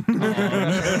insane.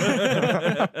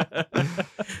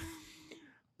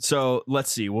 So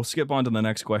let's see. We'll skip on to the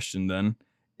next question then.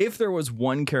 If there was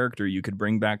one character you could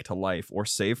bring back to life or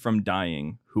save from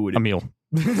dying, who would it Emil.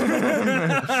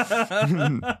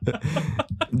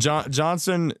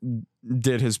 Johnson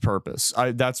did his purpose.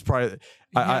 That's probably.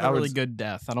 He had a really good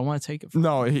death. I don't want to take it from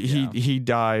No, him. he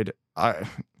died.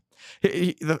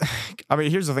 I mean,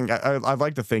 here's the thing. I'd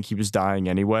like to think he was dying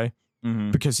anyway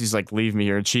because he's leave me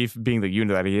here. Chief, being the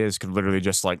unit that he is, could literally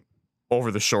just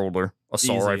over the shoulder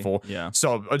assault rifle. Yeah.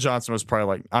 So Johnson was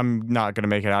probably I'm not gonna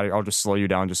make it out of here. I'll just slow you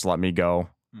down. Just let me go.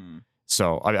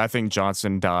 So I think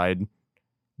Johnson died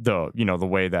the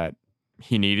way that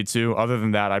he needed to. Other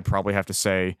than that, I'd probably have to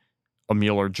say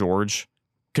Emil or George,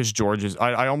 because George is.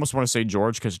 I almost want to say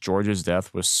George because George's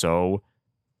death was so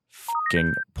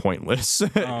fucking pointless.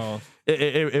 Oh.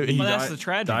 That's the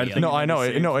tragedy. No, I know.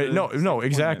 No,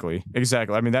 exactly.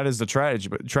 I mean, that is the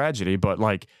tragedy, but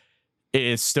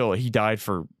it's still, he died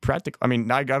for practical. I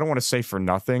mean, I don't want to say for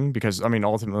nothing because, I mean,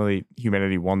 ultimately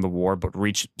humanity won the war, but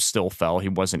Reach still fell. He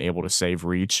wasn't able to save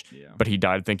Reach, but he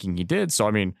died thinking he did. So,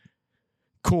 I mean,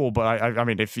 cool. But I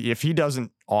mean, if he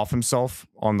doesn't off himself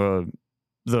on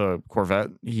the Corvette,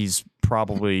 he's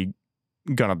probably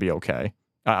gonna be okay.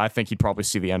 I think he'd probably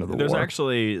see the end of the war. There's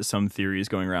actually some theories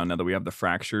going around now that we have the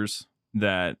fractures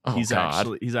that he's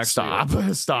actually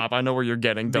stop. I know where you're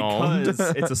getting. Because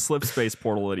Don't. it's a slip space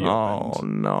portal that he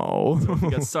opened. Oh no! So if he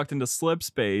got sucked into slip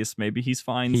space, maybe he's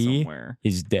fine somewhere.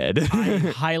 He's dead. I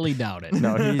highly doubt it.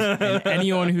 No, and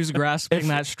anyone who's grasping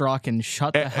that straw can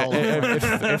shut the hell up.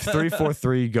 If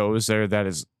 343 goes there, that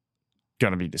is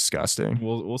gonna be disgusting.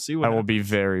 We'll see what I will be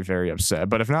very, very upset.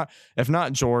 But if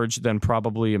not George, then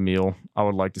probably Emil. I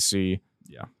would like to see.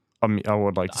 Yeah. I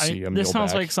would like to see Emil. This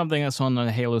sounds back. like something that's on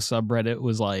the Halo subreddit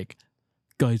was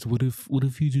guys, what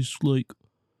if he just went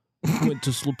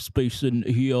to slip space and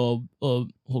he hold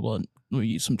on, let me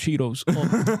eat some Cheetos.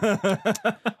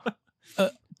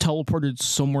 Teleported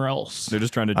somewhere else. They're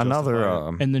just trying to justify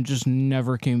it. And then just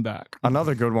never came back.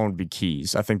 Another good one would be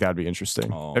Keys. I think that'd be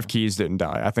interesting. If Keys didn't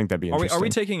die, I think that'd be interesting. Are we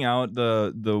taking out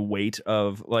the weight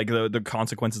of the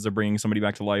consequences of bringing somebody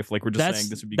back to life? We're just saying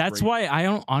this would be. That's why I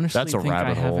don't honestly think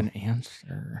I have an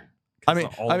answer. I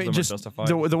mean, just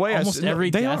the way almost every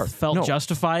death felt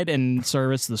justified and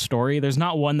serviced the story. There's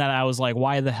not one that I was like,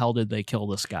 why the hell did they kill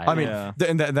this guy? I mean,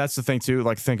 and that's the thing too.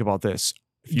 Think about this.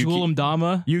 Jewel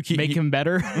Mdama, make him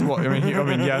better. Well, I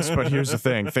mean, yes, but here's the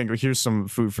thing. Here's some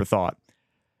food for thought.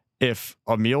 If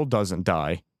Emil doesn't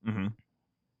die,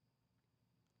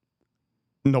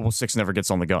 Noble 6 never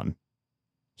gets on the gun.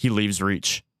 He leaves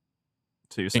Reach.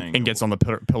 So you're saying and gets on the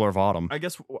pillar of autumn. I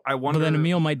guess I wonder. But then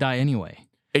Emil might die anyway.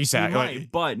 Exactly. He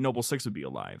might, but Noble Six would be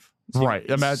alive. Right.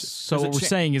 Imagine. So There's a what we're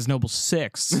saying is Noble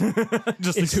 6.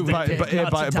 Just It's to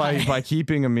by, by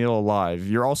keeping Emil alive,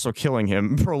 you're also killing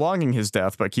him, prolonging his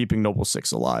death by keeping Noble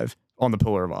Six alive on the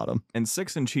Pillar of Autumn. and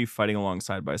Six and Chief fighting along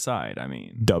side by side. I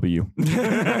mean, W.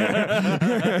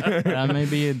 That may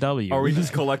be a W. are we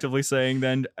just collectively saying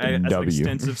then, as an W.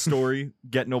 extensive story,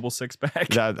 get Noble Six back?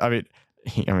 That, I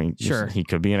mean, Sure. he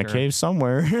could be in a Sure. cave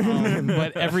somewhere.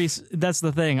 But that's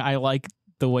the thing. I like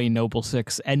the way Noble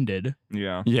 6 ended.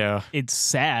 Yeah. Yeah, It's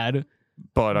sad,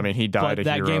 but I mean, he died but a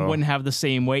that hero. game wouldn't have the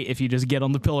same weight if you just get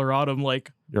on the Pillar Autumn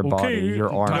like, Your okay, body,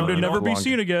 your arm. time to no, never be belonged-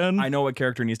 seen again. I know what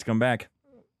character needs to come back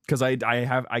because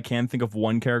I can think of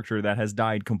one character that has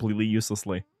died completely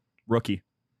uselessly. Rookie.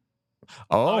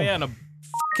 Oh, yeah, and a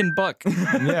fucking buck.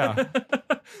 yeah.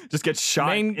 Just gets shot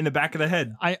Main- in the back of the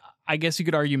head. I guess you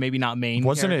could argue maybe not main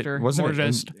Wasn't character, it? Wasn't more it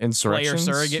just player Insurrections?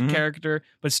 surrogate Mhm. character,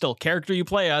 but still character you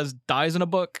play as dies in a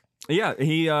book. Yeah,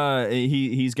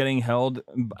 he's getting held. at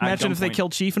Imagine if they gunpoint.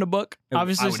 killed Chief in a book. I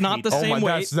Obviously, it's would not hate the that. Oh same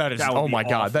my, weight. that is. That would Oh be my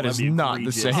god, that awful. is That'd be not the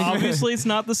egregious. same. Obviously, it's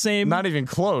not the same. not even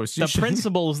close. You The should-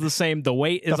 principle is the same. The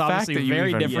weight is the fact obviously that you very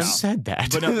even different. said that.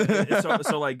 But no,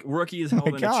 so like Rookie is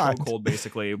held My in God. a chokehold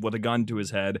basically with a gun to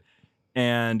his head,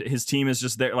 and his team is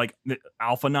just there. Like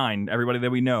Alpha 9, everybody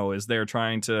that we know is there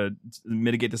trying to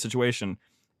mitigate the situation.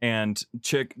 And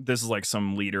Chick, this is like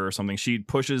some leader or something. She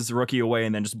pushes Rookie away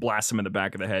and then just blasts him in the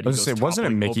back of the head. I was gonna say, wasn't it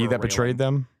Mickey that betrayed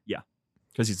them?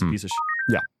 Because he's a piece of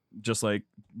shit. Yeah. Just like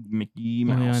Mickey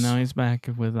Oh, Mouse. yeah, now he's back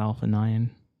with Alpha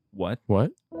 9. What?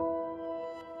 What?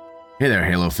 Hey there,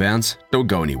 Halo fans. Don't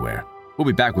go anywhere. We'll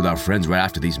be back with our friends right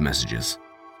after these messages.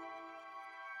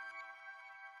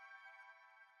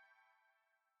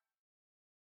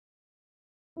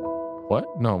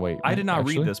 What? No, wait. I did not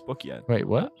actually? read this book yet. Wait,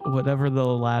 what? Whatever the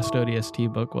last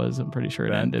ODST book was, I'm pretty sure it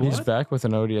Ben, ended. He's back with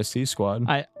an ODST squad.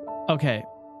 Okay.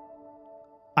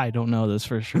 I don't know this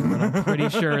for sure, but I'm pretty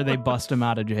sure they bust him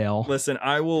out of jail. Listen,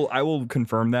 I will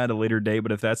confirm that at a later date,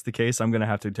 but if that's the case, I'm gonna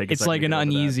have to take a It's second like to an get over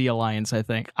that. uneasy alliance, I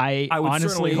think. I I would honestly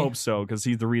certainly hope so, because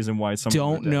he's the reason why some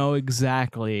don't know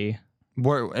exactly.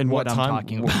 Where and what, what I'm time?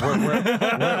 talking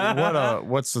about.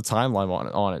 What's the timeline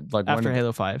on it? Like After when?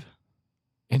 Halo 5.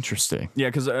 Interesting. Yeah,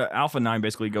 because Alpha 9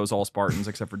 basically goes all Spartans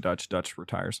except for Dutch. Dutch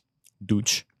retires.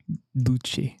 Dooch.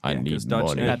 Ducci. I Yeah, 'cause need Dutch-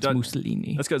 money. Yeah, That's Dutch-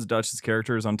 Mussolini. That's because Dutch's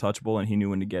character is untouchable and he knew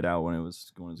when to get out when it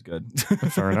was going as good.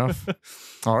 Fair enough.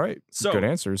 All right. So- Good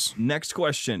answers. Next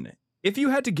question. If you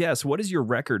had to guess, what is your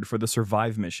record for the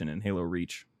Survive mission in Halo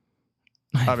Reach?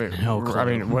 I mean, no clue. I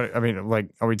mean, what? I mean, like,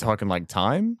 are we talking like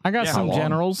time? I got Yeah, some how long?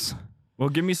 generals. Well,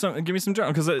 give me some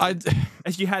general because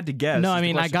if you had to guess. No, is I the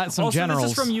mean, I question. got some also, generals.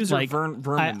 This is from user like, Vermin.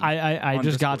 I on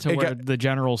just got to Discord. It where got- the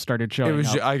generals started showing It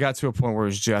was. up. I got to a point where it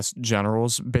was just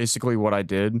generals. Basically, what I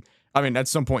did. I mean, at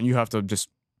some point, you have to just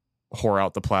whore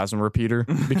out the plasma repeater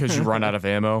because you run out of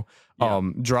ammo. Yeah.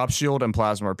 Drop shield and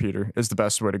plasma repeater is the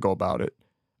best way to go about it.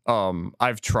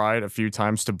 I've tried a few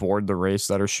times to board the race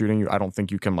that are shooting you. I don't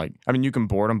think you can you can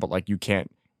board them, but like you can't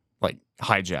like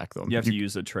hijack them. You have to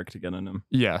use a trick to get in them.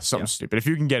 Yeah, something Yeah. stupid. If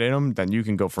you can get in them, then you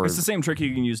can go for. It's the same trick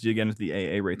you can use to get into the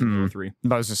AA rate to Halo 3.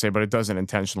 I was gonna say, but it doesn't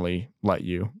intentionally let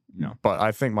you. No. But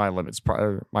I think my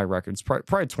record's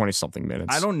probably 20 something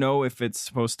minutes. I don't know if it's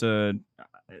supposed to.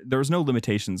 There was no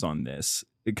limitations on this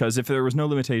because if there was no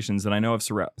limitations, then I know I've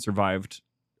survived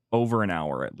over an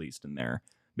hour at least in there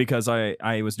because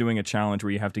I was doing a challenge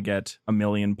where you have to get 1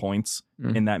 million points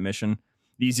Mm. in that mission.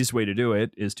 The easiest way to do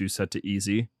it is to set to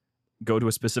easy, go to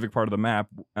a specific part of the map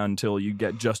until you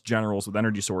get just generals with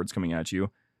energy swords coming at you,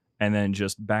 and then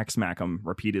just backsmack them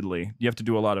repeatedly. You have to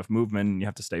do a lot of movement and you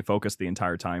have to stay focused the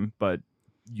entire time, but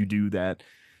you do that.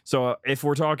 So if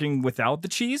we're talking without the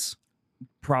cheese,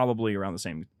 probably around the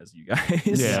same as you guys.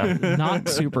 Yeah. Not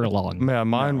super long. Yeah,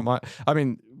 I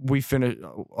mean, we finished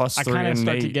us I three kind of and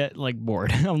start Nate. to get like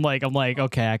bored. I'm like,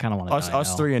 okay, I kind of want to die us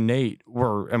now. three and Nate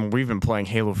we've been playing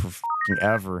Halo for fucking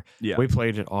ever. Yeah. We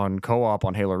played it on co-op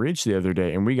on Halo Reach the other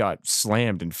day, and we got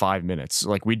slammed in 5 minutes.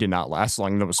 Like we did not last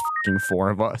long. There was fucking 4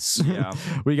 of us. Yeah.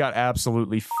 We got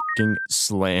absolutely fucking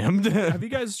slammed. Have you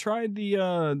guys tried the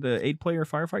 8-player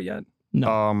firefight yet?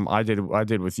 No. I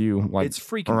did with you like It's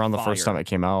freaking around the first fire. time it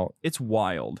came out. It's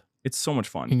wild. It's so much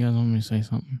fun. You guys want me to say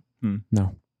something?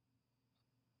 No.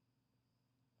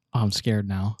 I'm scared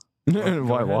now.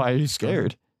 Why are you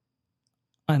scared?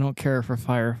 I don't care for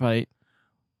firefight.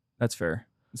 That's fair.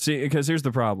 See, because here's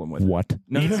the problem with it. What?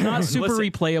 No, It's not super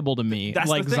listen, replayable to me, That's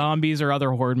like the thing. zombies or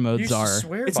other horde modes are.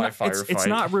 it's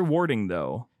not rewarding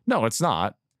though. No, it's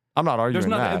not. I'm not arguing There's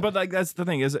not, that. but like that's the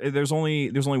thing is there's only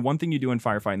one thing you do in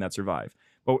firefight and that's survive.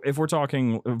 But if we're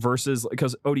talking versus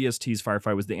because ODST's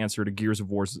firefight was the answer to Gears of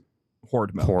War's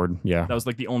Horde mode. Horde, yeah. That was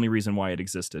like the only reason why it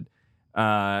existed.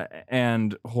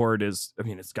 And Horde is, I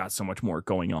mean, it's got so much more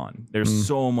going on. There's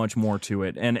so much more to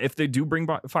it. And if they do bring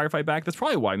Firefight back, that's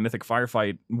probably why Mythic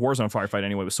Firefight, Warzone Firefight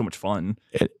anyway, was so much fun.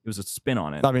 It was a spin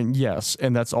on it. I mean, yes.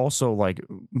 And that's also like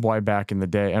why back in the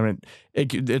day, I mean,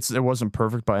 it wasn't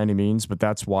perfect by any means, but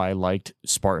that's why I liked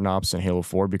Spartan Ops and Halo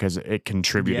 4 because it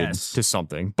contributed to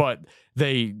something. But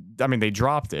they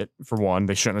dropped it for one.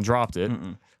 They shouldn't have dropped it.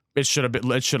 It should have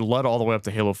led all the way up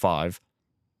to Halo 5.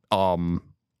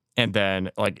 And then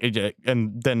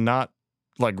not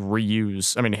like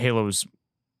reuse. I mean, Halo's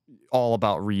all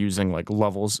about reusing like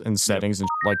levels and settings and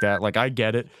like that. Like I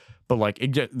get it, but like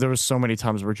there was so many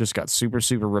times where it just got super,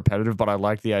 super repetitive. But I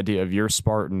like the idea of your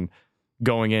Spartan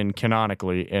going in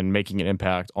canonically and making an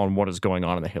impact on what is going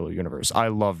on in the Halo universe. I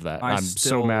love that. I'm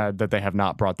so mad that they have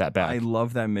not brought that back. I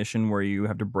love that mission where you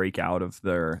have to break out of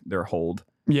their hold.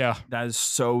 Yeah, that is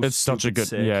so. It's such a good.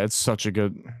 Sick. Yeah, it's such a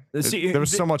good. See, there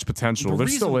was so much potential. There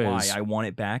still is. The reason why I want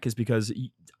it back is because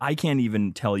I can't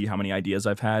even tell you how many ideas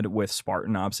I've had with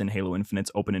Spartan Ops and Halo Infinite's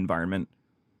open environment.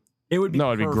 It would be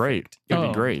it'd be great. It'd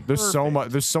be great. There's so much.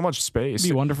 There's so much space.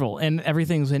 It'd be wonderful, and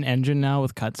everything's in engine now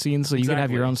with cutscenes, so you can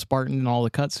have your own Spartan and all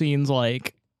the cutscenes.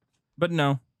 Like, but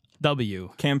no.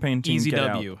 Campaign team, easy get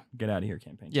W. Get out of here,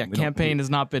 campaign. Yeah, campaign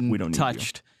has not been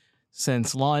touched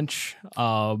since launch.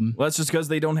 Well, that's just because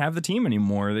they don't have the team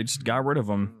anymore. They just got rid of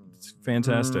them. It's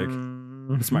fantastic.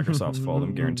 It's Microsoft's fault.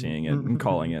 I'm guaranteeing it and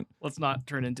calling it. Let's not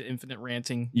turn into infinite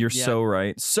ranting. You're so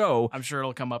right. So I'm sure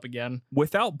it'll come up again.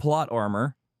 Without plot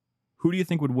armor, who do you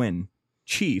think would win,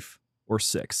 Chief or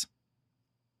Six?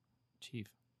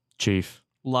 Chief.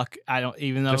 Luck. I don't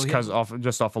even know.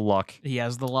 Just off of luck. He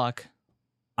has the luck.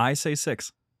 I say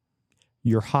Six.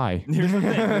 You're high. Here's the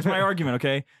thing. Here's my argument,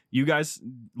 okay? You guys,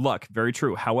 luck, very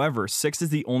true. However, Six is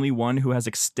the only one who has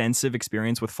extensive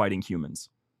experience with fighting humans.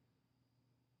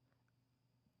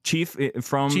 Chief's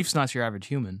not your average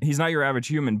human. He's not your average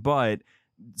human, but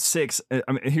Six, I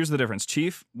mean, here's the difference.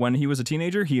 Chief, when he was a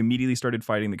teenager, he immediately started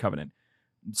fighting the Covenant.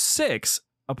 Six,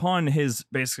 upon his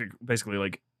basically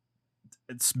like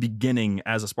its beginning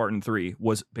as a Spartan 3,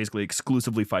 was basically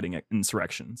exclusively fighting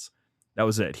insurrections. That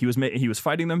was it. He was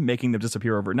fighting them, making them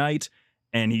disappear overnight,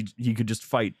 and he could just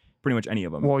fight pretty much any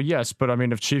of them. Well, yes, but I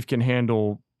mean, if Chief can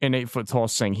handle an 8-foot-tall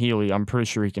Sangheili, I'm pretty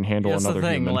sure he can handle another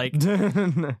human. Like,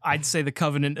 I'd say the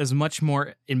Covenant is much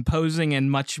more imposing and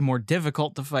much more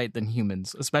difficult to fight than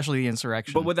humans, especially the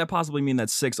insurrection. But would that possibly mean that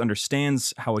Six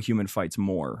understands how a human fights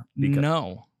more?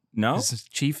 No.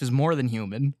 Chief is more than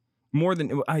human. More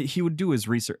than he would do his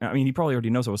research. I mean, he probably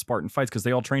already knows how a Spartan fights because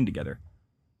they all train together.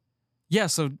 Yeah,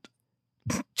 so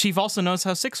Chief also knows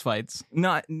how Six fights.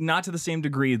 Not to the same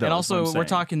degree, though. And also, we're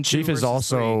talking Chief has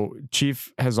also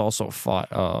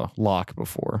fought Locke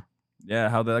before. Yeah,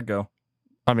 how'd that go?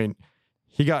 I mean,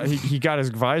 he got his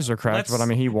visor cracked, but I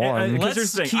mean, he won.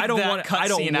 Here's the thing. I don't want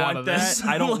that.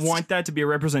 I don't want that to be a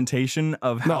representation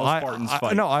of how Spartans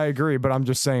fight. No, I agree, but I'm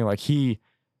just saying, like he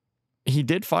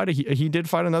did fight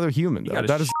another human.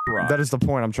 That is the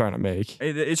point I'm trying to make.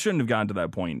 It shouldn't have gotten to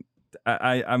that point.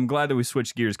 I'm glad that we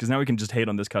switched gears because now we can just hate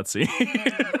on this cutscene.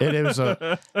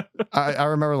 I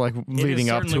remember like leading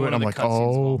up to it. I'm like,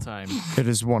 it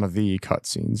is one of the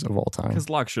cutscenes of all time. Because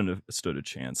Locke shouldn't have stood a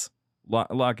chance.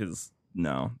 Locke is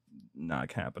not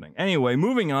happening. Anyway,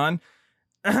 moving on.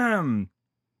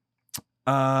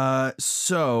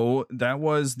 So that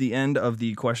was the end of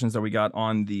the questions that we got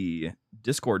on the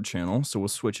Discord channel. So we'll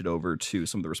switch it over to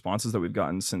some of the responses that we've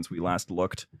gotten since we last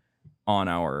looked on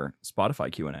our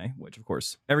Spotify Q&A, which of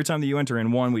course every time that you enter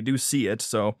in one, we do see it,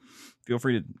 so feel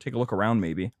free to take a look around.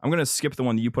 Maybe I'm gonna skip the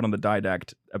one that you put on the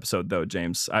Didact episode though,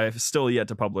 James. I've still yet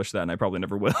to publish that, and I probably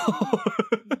never will.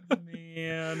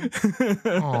 Man.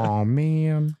 Oh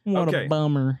man, what a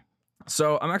bummer.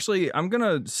 So I'm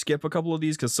gonna skip a couple of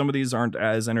these because some of these aren't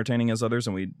as entertaining as others,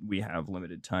 and we have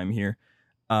limited time here.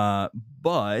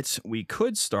 But we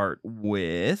could start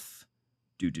with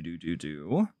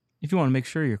If you want to make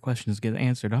sure your questions get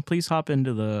answered, please hop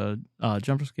into the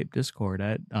Jumperscape Discord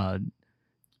at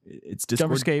it's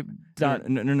Discord. Jumperscape. No.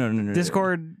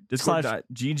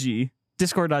 Discord.gg.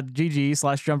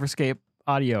 Discord.gg/Jumperscape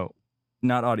audio.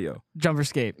 Not audio.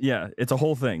 Jumperscape. Yeah, it's a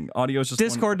whole thing. Audio is just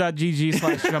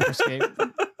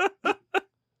Discord.gg/Jumperscape.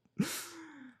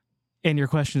 And your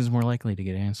question is more likely to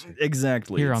get answered.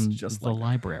 Exactly. Here on just the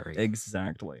library.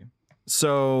 Exactly.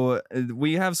 So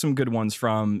we have some good ones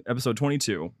from episode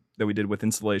 22 that we did with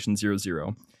Installation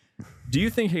 00. Do you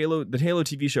think the Halo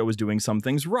TV show was doing some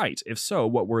things right? If so,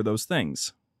 what were those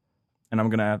things? And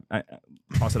I'm going to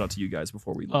toss it out to you guys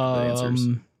before we look at the answers.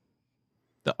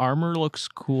 The armor looks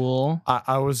cool.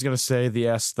 I was going to say the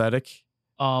aesthetic.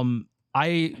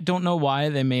 I don't know why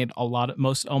they made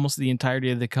almost the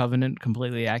entirety of the Covenant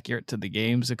completely accurate to the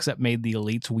games, except made the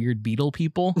elites weird beetle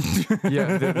people.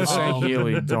 Yeah, the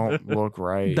Sangheili don't look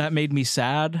right. That made me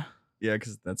sad. Yeah,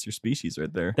 because that's your species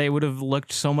right there. They would have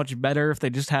looked so much better if they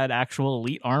just had actual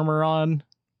elite armor on.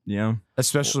 Yeah.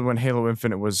 Especially when Halo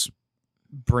Infinite was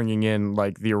bringing in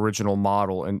like the original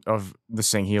model of the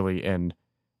Sangheili and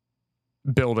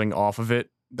building off of it.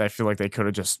 I feel like they could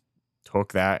have just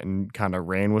took that and kind of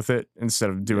ran with it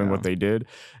instead of doing what they did.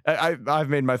 I've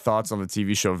made my thoughts on the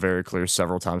TV show very clear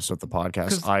several times with the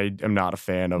podcast. I am not a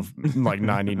fan of like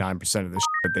 99% of the shit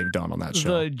that they've done on that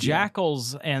show. The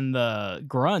jackals and the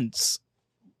grunts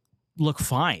look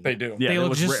fine. They do. Yeah, they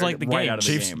look just like the right game. out of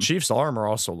the game. Chief's armor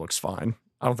also looks fine.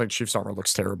 I don't think Chief's armor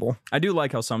looks terrible. I do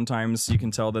like how sometimes you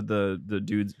can tell that the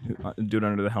dude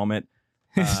under the helmet,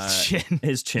 His chin.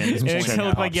 his chin is It pointing makes it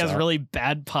look like he has pops out. really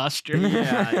bad posture.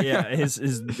 yeah.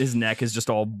 His neck is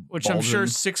just all Which I'm sure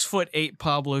bulging. 6'8"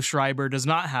 Pablo Schreiber does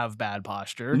not have bad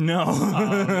posture. No,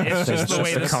 It's just the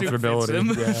way the suit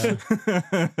fits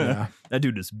him. Yeah. That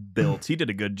dude is built. He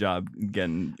did a good job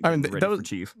getting ready for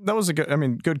Chief. That was a good. I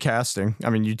mean, good casting.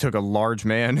 I mean, you took a large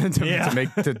man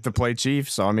to play Chief.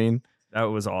 So I mean, That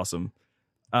was awesome.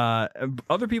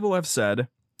 Other people have said,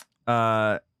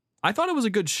 I thought it was a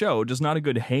good show, just not a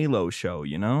good Halo show,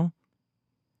 you know?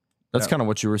 that's kind of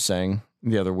what you were saying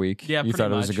the other week. Yeah, you pretty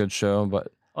thought it was a much. good show,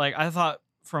 but Like, I thought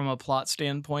from a plot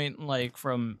standpoint, like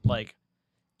from like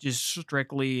just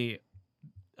strictly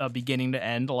a beginning to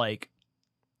end, like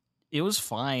it was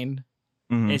fine.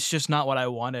 Mhm. It's just not what I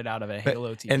wanted out of a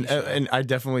Halo TV show. and I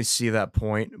definitely see that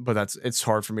point, but it's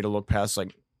hard for me to look past.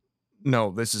 Like,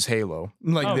 no, this is Halo.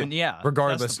 Like,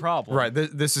 regardless, that's the problem. right?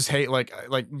 This is hate. Like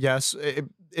yes,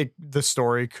 the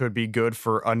story could be good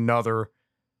for another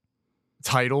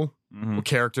title, Mhm.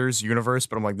 characters, universe,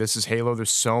 but I'm like, this is Halo.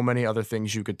 There's so many other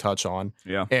things you could touch on,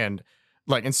 Yeah. and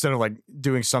like instead of like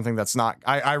doing something that's not,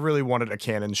 I really wanted a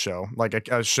canon show, like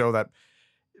a show that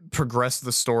progressed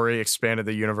the story, expanded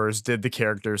the universe, did the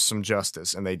characters some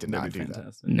justice, and they did not That'd be do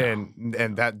fantastic. No.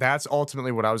 and that's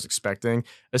ultimately what I was expecting.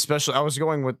 Especially, I was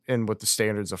going with the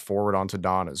standards of Forward Onto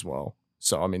Dawn as well.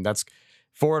 So I mean, that's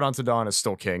Forward Onto Dawn is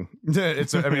still king.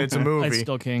 it's a movie. It's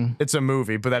still king. It's a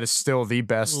movie, but that is still the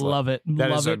best. Love it.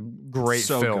 That is Love a it. great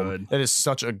So film. good. That is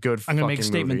such a good. I'm gonna make a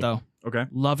fucking statement movie. though. Okay.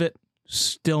 Love it.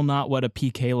 Still not what a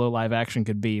peak Halo live action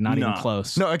could be. Not even Nah.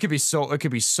 close. No, it could be so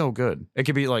good. It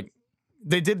could be like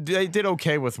they did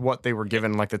okay with what they were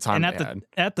given, like the time And they had.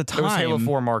 at the It was Halo time,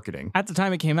 4 marketing. at the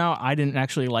time it came out, I didn't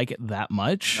actually like it that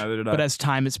much. Neither did I. But as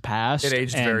time has passed, It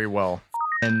aged and- very well.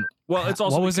 And Well, it's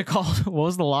also what was it called? What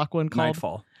was the lock one called?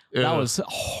 Nightfall. That Ugh. was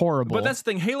horrible. But that's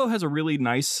the thing. Halo has a really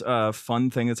nice, fun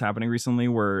thing that's happening recently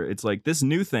where it's like this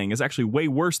new thing is actually way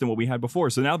worse than what we had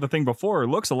before. So now the thing before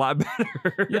looks a lot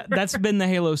better. yeah, that's been the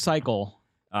Halo cycle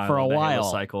for a The Halo while.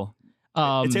 cycle.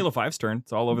 Um, It's Halo 5's turn.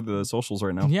 It's all over the socials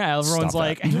right now. Yeah, everyone's Stop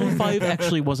like, that. Halo 5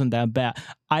 actually wasn't that bad.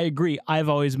 I agree. I've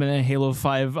always been a Halo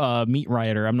 5 meat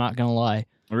rioter. I'm not going to lie.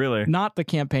 Really? Not the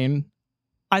campaign.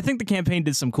 I think the campaign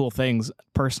did some cool things,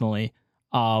 personally.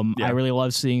 Yeah. I really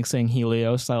love seeing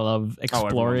Helios. I love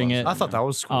exploring loves it. I thought that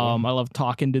was cool. I love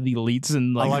talking to the elites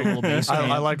and I like like the little base I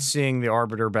camp. like seeing the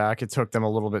Arbiter back. It took them a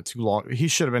little bit too long. He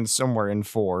should have been somewhere in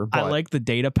 4. But I like the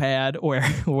data pad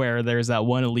where there's that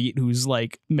one elite who's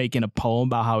like making a poem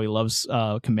about how he loves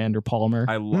Commander Palmer.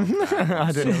 I love that.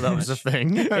 I didn't know that was a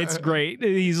thing. It's great.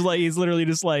 He's literally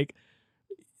just like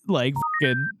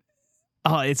fucking.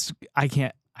 Oh, I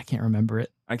can't remember it.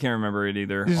 I can't remember it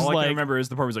either. Just All I like- can remember is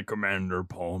the part was like Commander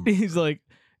Palmer. He's like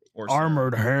Or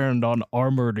armored hand on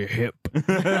armored hip.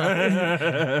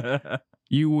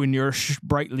 You in your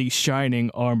brightly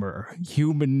shining armor,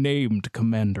 human named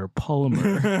Commander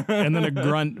Palmer. And then a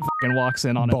grunt fucking walks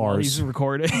in on him while Bars. he's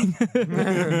recording.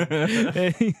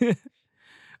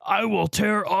 I will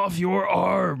tear off your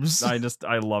arms. I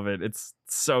love it. It's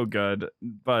so good.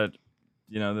 But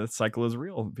the cycle is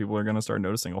real. People are going to start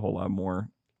noticing a whole lot more.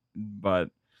 But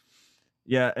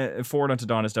yeah, Forward Unto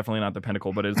Dawn is definitely not the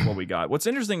pinnacle, but it's what we got. What's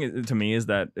interesting to me is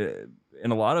that in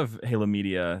a lot of Halo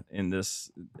media in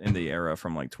the era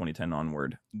from like 2010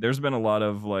 onward, there's been a lot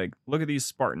of like, look at these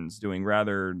Spartans doing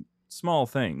rather small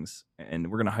things,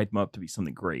 and we're going to hype them up to be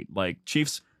something great. Like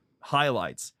Chief's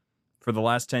highlights for the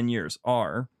last 10 years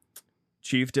are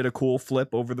Chief did a cool flip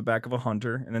over the back of a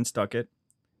hunter and then stuck it.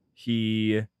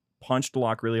 He punched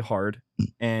Locke really hard,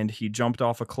 and he jumped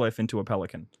off a cliff into a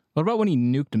pelican. What about when he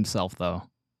nuked himself, though?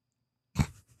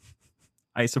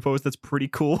 I suppose that's pretty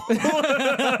cool.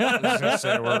 I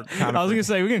was gonna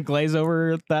say we can glaze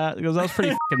over that because that was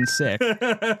pretty fucking sick.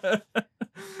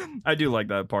 I do like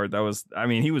that part. That was, I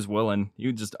mean, he was willing.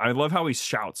 I love how he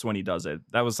shouts when he does it.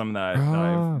 That was something that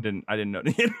I didn't know.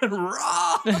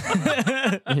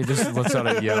 He just lets out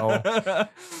a yell.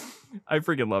 I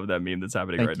freaking love that meme that's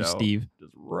happening right now. Steve.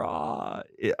 Just raw.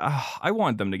 I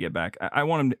want them to get back. I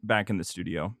want him back in the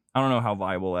studio. I don't know how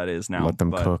viable that is now. Let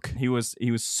them cook. He was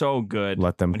so good.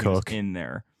 Let them when cook he was in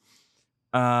there.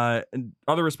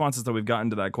 Other responses that we've gotten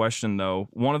to that question, though,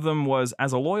 one of them was,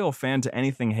 as a loyal fan to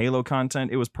anything Halo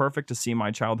content, it was perfect to see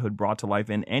my childhood brought to life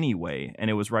in any way, and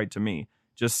it was right to me.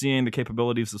 Just seeing the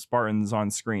capabilities of Spartans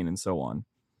on screen and so on.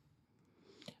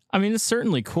 I mean, it's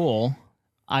certainly cool.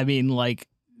 I mean, like,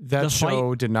 that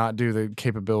show did not do the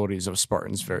capabilities of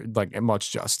Spartans very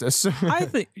much justice. I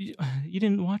think you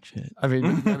didn't watch it. I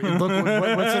mean look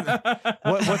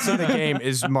what's in the game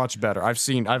is much better. I've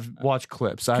watched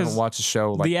clips. I haven't watched the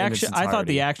show. Like, the action, in its I thought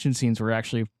the entirety. action scenes were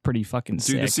actually pretty fucking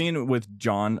sick. Dude, the scene with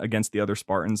John against the other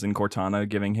Spartans and Cortana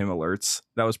giving him alerts,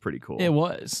 that was pretty cool. It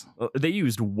was. They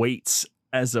used weights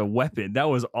as a weapon. That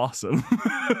was awesome.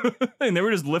 And they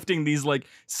were just lifting these like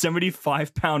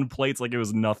 75-pound plates like it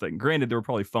was nothing. Granted, there were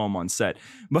probably foam on set,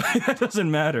 but that doesn't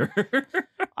matter.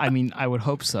 I mean, I would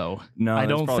hope so. No, I that's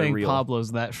don't probably think real.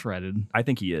 Pablo's that shredded. I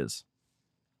think he is.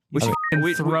 He's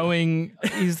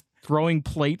throwing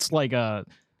plates like a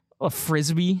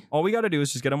frisbee. All we got to do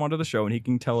is just get him onto the show and he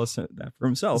can tell us that for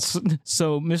himself.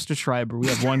 So, Mr. Schreiber, we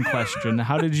have one question.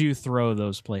 How did you throw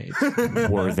those plates?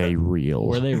 Were they real?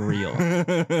 Were they real?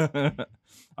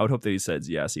 I would hope that he says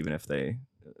yes, even if they,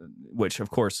 which of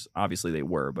course, obviously they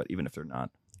were, but even if they're not.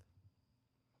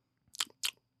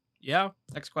 Yeah.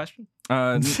 Next question.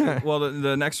 Well,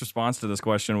 the next response to this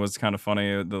question was kind of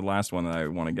funny. The last one that I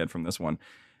want to get from this one.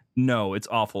 No, it's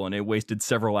awful, and it wasted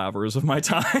several hours of my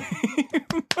time.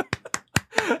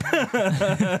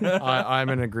 I'm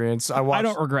in agreement. I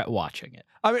don't regret watching it.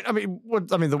 I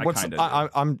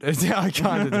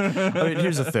kind of.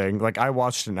 Here's the thing. Like, I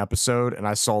watched an episode and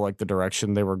I saw like the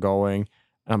direction they were going,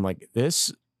 and I'm like,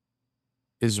 this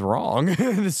is wrong.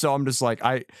 So I'm just like,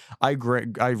 I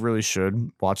really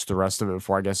should watch the rest of it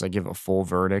before I guess I give a full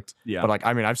verdict. Yeah. But like,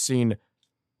 I mean, I've seen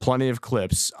plenty of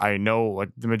clips. I know like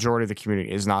the majority of the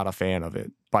community is not a fan of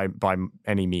it by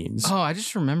any means. Oh, I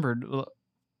just remembered. What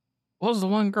was the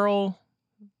one girl,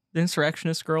 the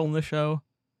insurrectionist girl in the show?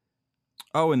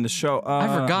 Oh, in the show. I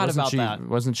forgot about that.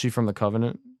 Wasn't she from the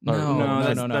Covenant?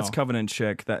 No. That's Covenant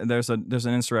chick. There's an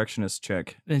insurrectionist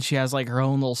chick. And she has like her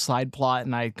own little side plot,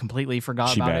 and I completely forgot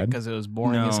She about it bad? because it was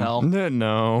boring No. as hell.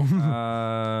 No.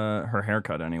 Her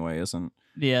haircut anyway isn't.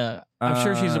 Yeah, I'm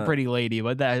sure she's a pretty lady,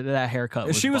 but that haircut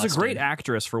was She was busted. a great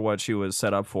actress for what she was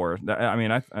set up for. I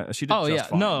mean, she did. Oh just yeah,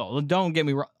 fine. no, don't get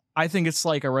me wrong. I think it's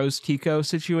like a Rose Tico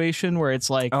situation where it's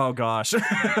like Oh gosh.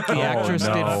 the actress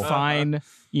no. did fine.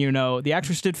 You know, the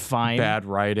actress did fine. Bad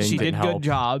writing. She did didn't good help.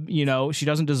 job. You know, she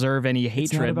doesn't deserve any hatred.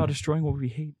 It's not about destroying what we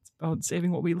hate. It's about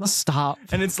saving what we love. Stop.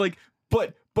 And it's like,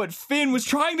 but Finn was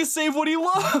trying to save what he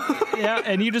loved. Yeah,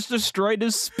 and you just destroyed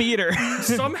his speeder.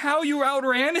 Somehow you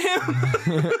outran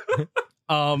him.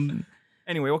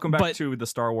 Anyway, welcome back to the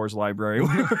Star Wars library.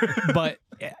 But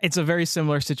it's a very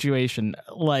similar situation,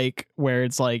 like where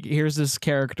it's like, here's this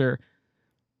character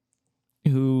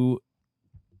who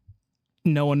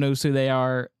no one knows who they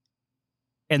are,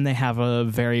 and they have a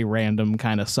very random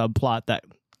kind of subplot that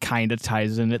kind of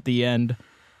ties in at the end.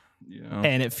 Yeah.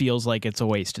 And it feels like it's a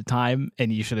waste of time,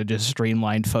 and you should have just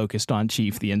streamlined, focused on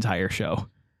Chief the entire show.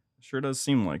 Sure does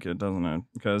seem like it, doesn't it?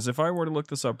 Because if I were to look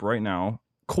this up right now,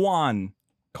 Kwan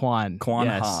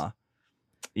Yes. Ha.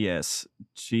 Yes.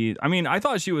 I mean, I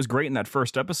thought she was great in that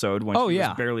first episode when she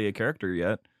was barely a character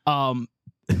yet. Well,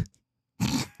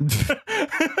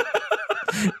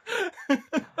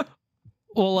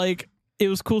 like, it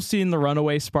was cool seeing the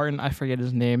runaway Spartan. I forget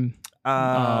his name. Oh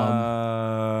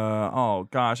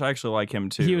gosh, I actually like him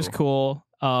too. He was cool.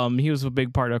 He was a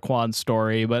big part of Quan's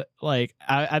story, but like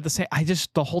the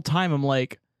whole time I'm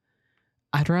like,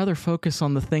 I'd rather focus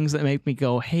on the things that make me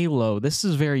go, Halo. This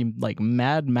is very like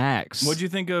Mad Max. What'd you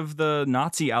think of the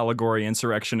Nazi allegory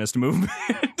insurrectionist movement?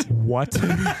 What?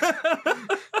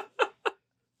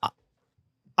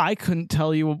 I couldn't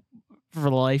tell you for the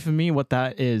life of me what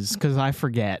that is because I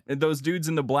forget. Those dudes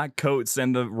in the black coats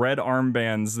and the red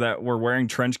armbands that were wearing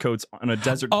trench coats on a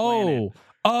desert planet.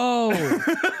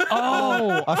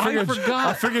 I forgot.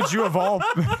 I figured you of all.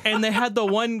 And they had the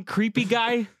one creepy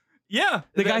guy. Yeah,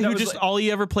 The guy that who was just like- all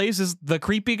he ever plays is the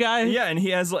creepy guy. Yeah, and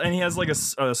he has like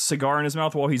a cigar in his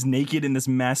mouth while he's naked in this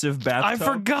massive bathtub. I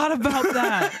forgot about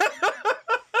that.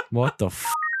 What the?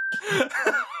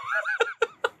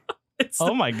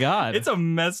 Oh my god. It's a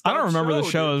messed up I don't remember the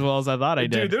show dude. as well as I thought I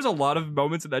Dude, did. there's a lot of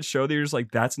moments in that show that you're just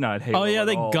like, that's not Halo. Oh yeah, at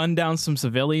they all. gunned down some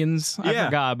civilians. I Yeah.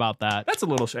 forgot about that. That's a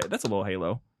little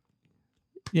Halo.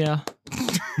 Yeah.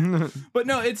 But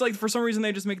no, it's like for some reason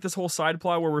they just make this whole side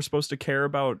plot where we're supposed to care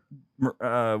about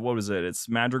what was it? It's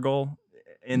Madrigal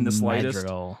in the slightest.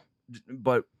 Madrigal.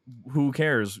 But who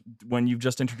cares when you've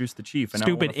just introduced the chief? And I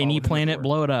Stupid wanna follow any him planet, everywhere.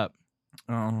 blow it up.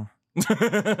 Oh.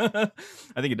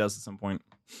 I think it does at some point.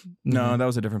 No, that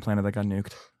was a different planet that got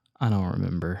nuked. I don't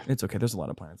remember. It's okay. There's a lot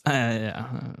of planets. Yeah.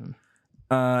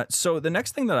 So the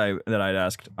next thing that I'd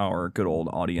asked our good old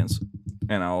audience,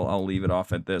 and I'll leave it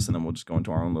off at this, and then we'll just go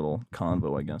into our own little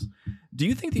convo, I guess. Do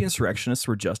you think the insurrectionists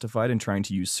were justified in trying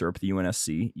to usurp the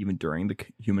UNSC even during the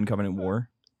Human Covenant War?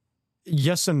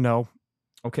 Yes and no,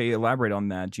 Okay, elaborate on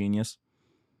that, genius.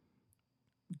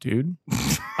 dude.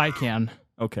 I can.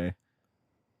 Okay.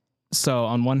 So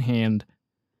on one hand,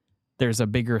 there's a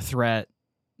bigger threat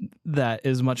that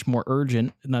is much more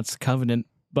urgent, and that's the Covenant.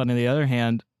 But on the other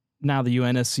hand, now the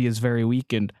UNSC is very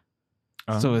weakened,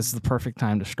 so it's the perfect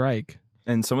time to strike.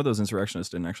 And some of those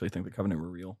insurrectionists didn't actually think the Covenant were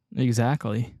real.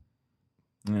 Exactly.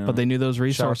 Yeah. But they knew those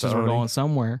resources were Oni. going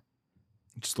somewhere.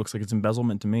 It just looks like it's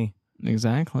embezzlement to me.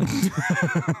 Exactly.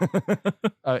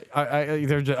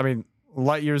 They're just, I mean,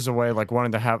 light years away, like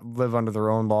wanting to live under their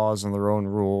own laws and their own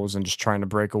rules and just trying to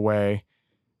break away.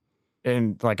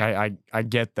 And like, I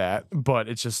get that, but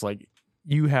it's just like,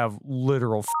 you have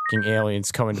literal fucking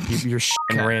aliens coming to people your shit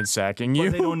and ransacking you.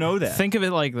 But they don't know that. Think of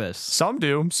it like this. Some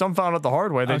do. Some found out the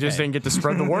hard way. They just Okay. didn't get to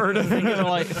spread the word. think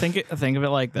of it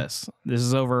like this. This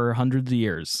is over hundreds of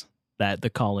years that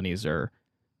the colonies are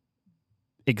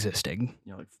existing.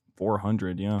 Yeah, like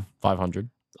 400, yeah. 500.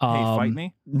 Hey, fight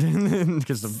me?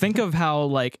 Because Think of how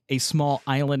like a small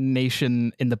island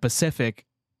nation in the Pacific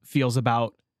feels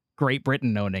about Great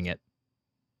Britain owning it.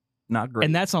 Not great.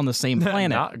 And that's on the same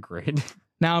planet. Not great.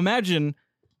 Now imagine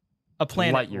a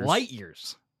planet Light light years.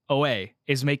 years away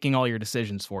is making all your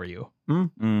decisions for you.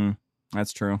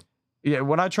 That's true. Yeah,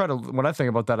 when I think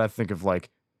about that, I think of like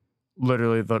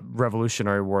literally the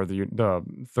Revolutionary War, the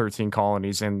 13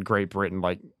 colonies in Great Britain,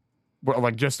 like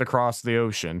just across the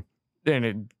ocean, and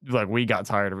it like we got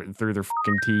tired of it and threw their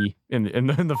fucking tea in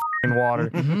the fucking water.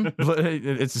 But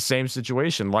it's the same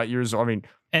situation. Light years. I mean,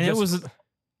 And just-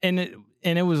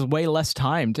 it was way less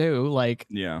time too. Like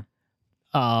Yeah.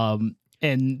 and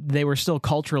they were still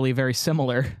culturally very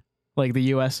similar, like the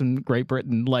U.S. and Great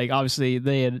Britain. Like obviously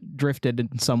they had drifted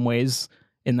in some ways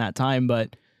in that time,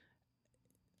 but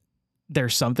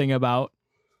there's something about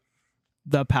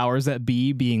the powers that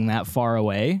be being that far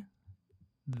away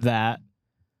that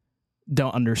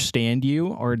don't understand you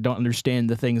or don't understand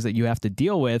the things that you have to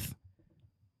deal with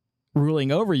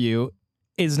ruling over you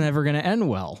is never going to end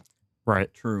well.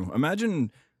 right. True.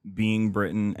 Imagine being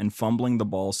Britain and fumbling the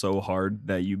ball so hard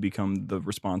that you become the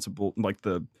responsible, like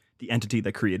the entity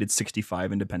that created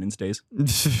 65 Independence Days.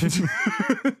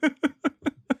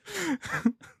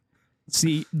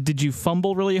 See, did you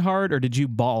fumble really hard or did you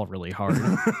ball really hard?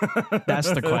 That's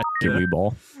the question. Give me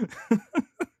ball.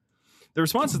 The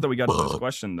responses that we got to this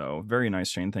question, though, very nice,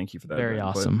 Shane. Thank you for that. Very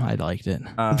input. awesome. I liked it.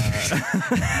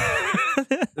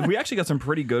 We actually got some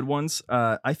pretty good ones.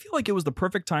 I feel like it was the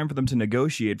perfect time for them to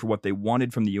negotiate for what they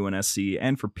wanted from the UNSC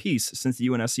and for peace, since the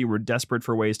UNSC were desperate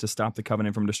for ways to stop the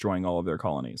Covenant from destroying all of their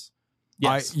colonies.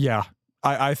 Yes.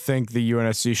 I think the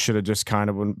UNSC should have just kind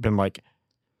of been like,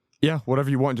 yeah, whatever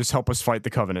you want, just help us fight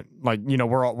the Covenant. Like, you know,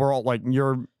 we're all like,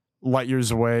 you're light years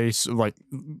away, so like,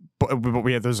 but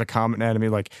there's a common enemy.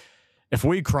 Like, if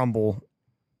we crumble,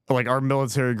 like our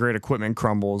military grade equipment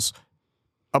crumbles,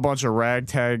 a bunch of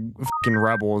ragtag fucking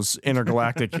rebels,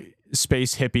 intergalactic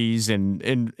space hippies,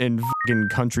 and fucking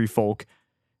country folk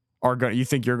are going. You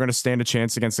think you're going to stand a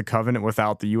chance against the Covenant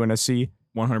without the UNSC?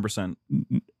 100%.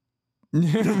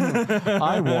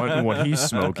 I want what he's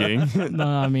smoking. No,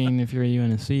 I mean, if you're a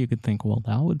UNSC, you could think, well,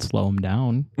 that would slow him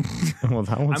down. Well,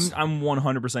 that one's I'm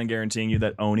 100% guaranteeing you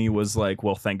that Oni was like,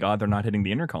 well, thank God they're not hitting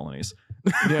the inner colonies.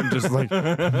 yeah, I'm just like,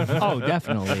 Oh,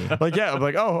 definitely. like yeah, I'm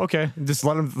like, oh, okay, just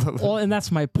let him. Well, and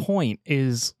that's my point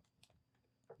is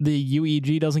the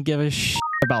UEG doesn't give a shit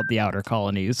about the outer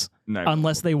colonies No.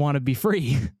 unless they want to be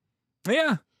free.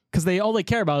 Yeah. Because all they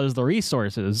care about is the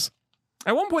resources.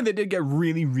 At one point, they did get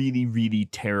really, really, really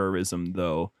terrorism,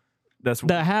 though. That's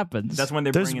That happens. That's when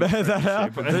they There's bring in the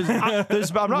that friendship.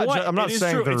 happens. I'm not. What? I'm not It is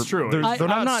saying true. they're. It's true. They're I'm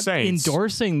not not saints.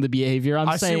 endorsing the behavior. I'm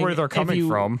I see saying where they're coming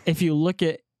from. If you look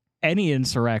at any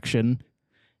insurrection,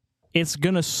 it's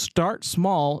going to start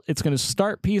small. It's going to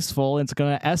start peaceful. It's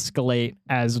going to escalate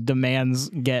as demands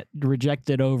get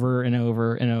rejected over and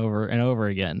over and over and over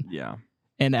again. Yeah.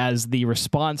 And as the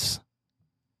response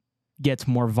gets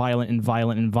more violent and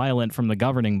violent and violent from the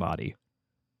governing body.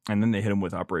 And then they hit him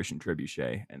with Operation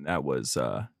Trebuchet, and that was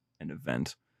an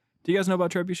event. Do you guys know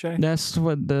about Trebuchet? That's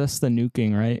the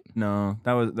nuking, right? No,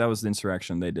 that was the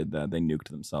insurrection. They did that. They nuked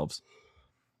themselves.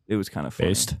 It was kind of funny.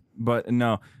 Based. But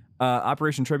no,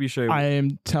 Operation Trebuchet. I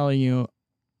am telling you,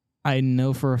 I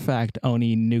know for a fact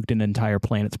Oni nuked an entire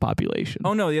planet's population.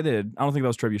 Oh no, yeah, they did. I don't think that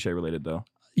was Trebuchet related though.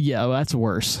 Yeah, well, that's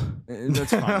worse.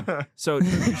 That's fine. So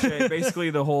Trebuchet,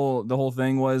 basically the whole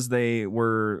thing was they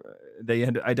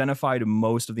had identified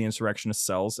most of the insurrectionist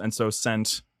cells and so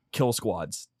sent kill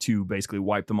squads to basically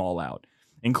wipe them all out,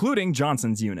 including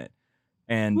Johnson's unit.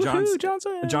 And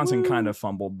Johnson kind of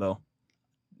fumbled though.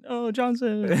 Oh,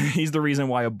 Johnson. He's the reason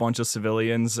why a bunch of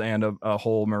civilians and a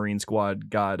whole Marine squad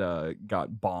got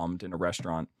bombed in a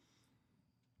restaurant.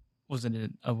 Wasn't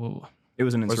it? It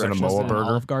was an Was it a insurrection. Moa Was it an burger?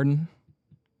 Olive Garden?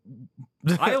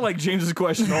 I like James's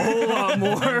question a whole lot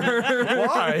more.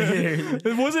 Why?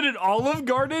 Wasn't it Olive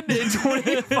Garden in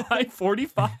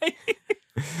 2545?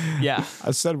 Yeah.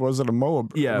 I said, was it a Moa?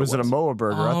 Yeah, it was it a was. Moa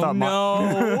burger? I thought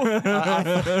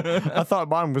I thought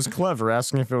mine was clever,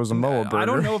 asking if it was a Moa burger. I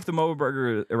don't know if the Moa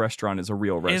Burger restaurant is a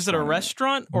real restaurant. Is it a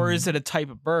restaurant or is it a type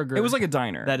of burger? It was like a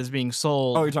diner. that is being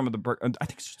sold. Oh, you're talking about the burger? I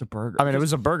think it's just a burger. I mean, it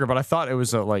was a burger, but I thought it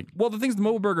was a like. Well, the thing's the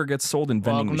Moa Burger gets sold in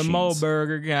vending Welcome to machines. Mo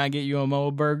Burger. Can I get you a Mo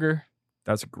Burger?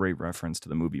 That's a great reference to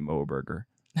the movie Moa Burger.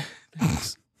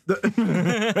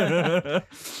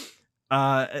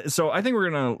 So I think we're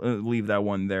gonna leave that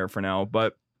one there for now.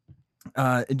 But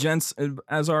gents,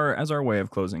 as our way of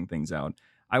closing things out,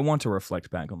 I want to reflect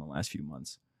back on the last few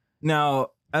months. Now,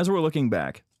 as we're looking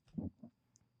back,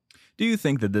 do you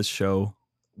think that this show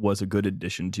was a good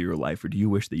addition to your life, or do you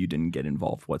wish that you didn't get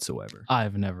involved whatsoever?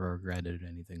 I've never regretted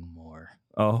anything more.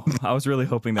 Oh, I was really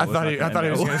hoping that. I thought he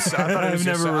was going to say. I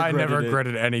never regretted it.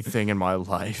 regretted anything in my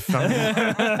life.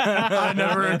 I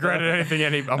never regretted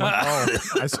anything. I'm like,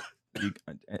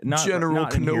 General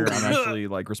not in here. Kenobi. I'm actually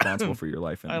like responsible for your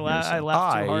life. I laughed too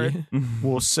hard.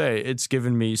 will say it's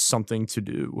given me something to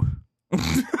do.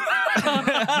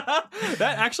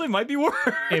 That actually might be worse.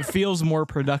 It feels more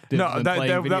productive than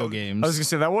playing video games. I was gonna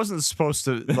say that wasn't supposed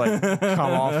to like come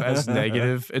off as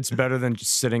negative. It's better than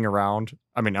just sitting around.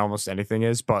 I mean, almost anything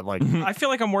is, but like I feel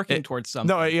like I'm working towards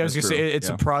something. no, I was That's gonna say true. it's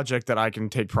Yeah. a project that I can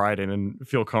take pride in and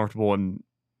feel comfortable and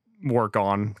work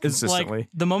on consistently. Like,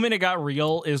 the moment it got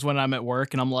real is when I'm at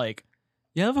work and I'm like,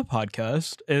 "You have a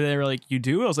podcast?" And they're like, "You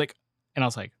do?" I was like,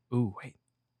 "Ooh, wait,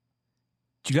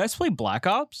 do you guys play Black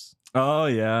Ops?" Oh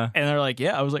yeah. And they're like,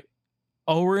 "Yeah." I was like,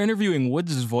 "Oh, we're interviewing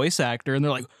Woods' voice actor," and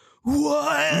they're like,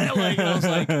 "What?" Like, and I was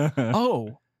like,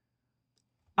 "Oh,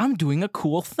 I'm doing a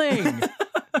cool thing."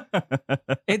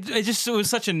 It was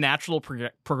such a natural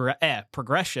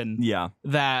progression Yeah.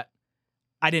 that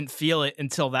I didn't feel it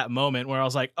until that moment where I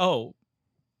was like, "Oh,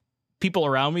 people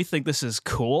around me think this is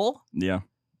cool, Yeah.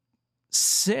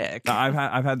 sick."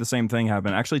 I've had the same thing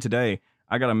happen. Actually, today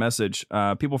I got a message.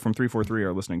 People from 343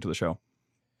 are listening to the show.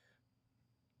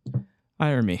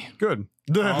 Hire me. Good.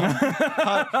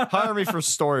 Hire me for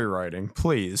story writing,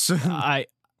 please. I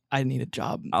need a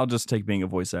job. I'll just take being a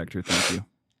voice actor. Thank you.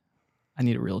 I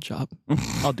need a real job.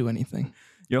 I'll do anything.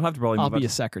 You'll have to probably. I'll move be a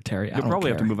out secretary. I You'll don't probably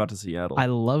have to care. move out to Seattle. I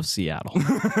love Seattle.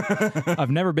 I've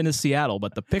never been to Seattle,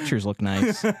 but the pictures look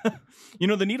nice. You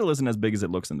know, the needle isn't as big as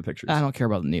it looks in the pictures. I don't care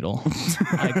about the needle.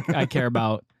 I care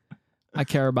about.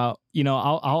 You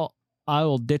know, I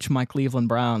will ditch my Cleveland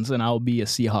Browns and I'll be a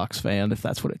Seahawks fan if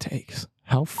that's what it takes.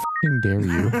 How fucking dare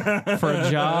you? For a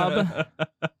job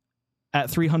at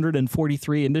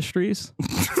 343 Industries.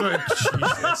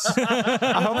 Jesus.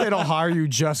 I hope they don't hire you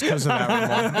just because of that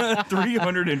remark.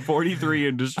 343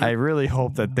 industry. I really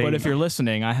hope that they. But if you're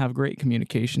listening, I have great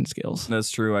communication skills. That's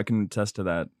true. I can attest to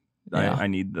that. Yeah. I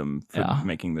need them for Yeah.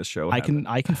 making this show. I can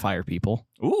fire people.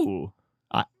 Ooh,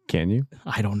 can you?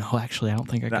 I don't know. Actually, I don't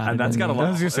think I got it. that's in got a me. lot.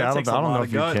 I was gonna say, that I don't- takes a I don't lot know of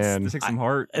if you guts. can. It takes some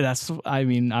heart.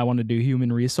 I want to do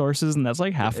human resources, and that's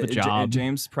like half the job.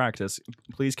 James, practice.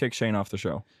 Please kick Shane off the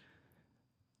show.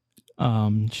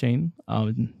 Shane,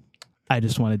 I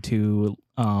just wanted to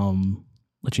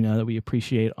let you know that we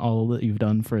appreciate all that you've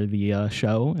done for the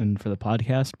show and for the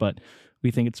podcast, but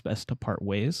we think it's best to part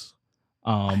ways.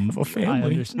 a family. I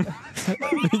understand.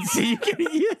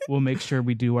 We'll make sure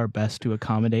we do our best to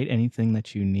accommodate anything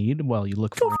that you need while you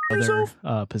look for another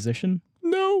position.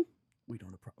 No, We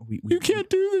don't. you can't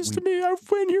do this to me. I've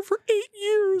been here for 8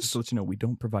 years. Just to let you know, we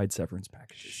don't provide severance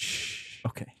packages. Shh.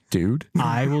 Okay. Dude,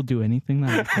 I will do anything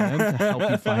that I can to help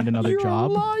you find another you're job.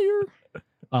 a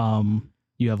liar.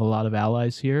 You have a lot of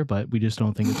allies here, but we just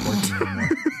don't think it's working anymore.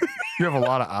 You have a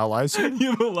lot of allies here.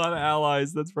 You have a lot of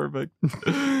allies. That's perfect.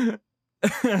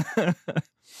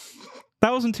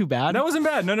 That wasn't too bad. That wasn't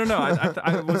bad. No.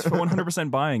 I was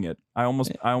 100% buying it. I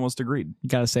almost agreed. You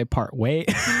gotta say part way.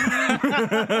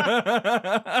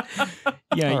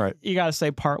 Yeah, All right. you gotta say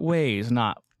part ways,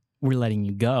 not we're letting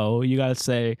you go. You gotta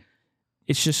say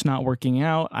it's just not working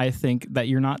out. I think that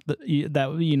you're not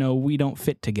that we don't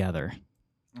fit together.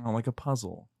 Oh, like a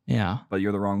puzzle. Yeah, But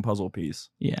you're the wrong puzzle piece.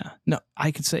 yeah. No,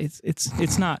 I could say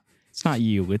it's not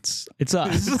you. It's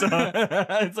us.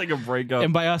 It's like a breakup.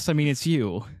 And by us, I mean it's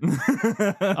you.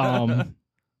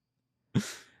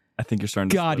 I think you're starting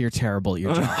to God, slip. you're terrible at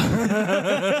your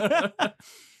job.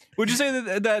 Would you say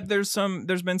that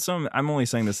there's been some, I'm only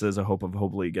saying this as a hope of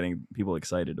hopefully getting people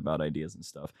excited about ideas and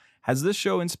stuff. Has this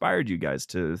show inspired you guys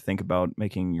to think about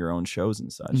making your own shows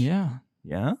and such? Yeah,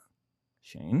 Yeah?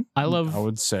 Shane? I I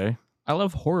would say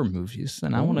love horror movies,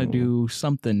 and I want to do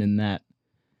something in that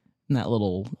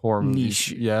little horror movies.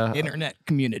 niche Yeah. internet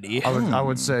community. I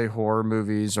would say horror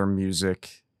movies or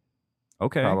music,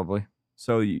 Okay. probably.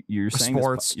 So you're saying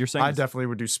Sports. This, you're saying I this, definitely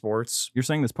would do sports. you're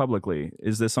saying this publicly.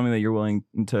 Is this something that you're willing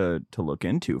to look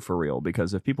into for real?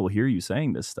 Because if people hear you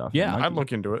saying this stuff, Yeah, it might I'd be-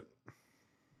 look into it.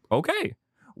 Okay.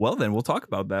 Well, then we'll talk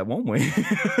about that, won't we?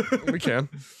 We can.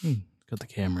 Got the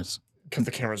cameras. Cut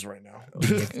the cameras right now.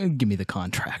 Give me the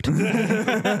contract. We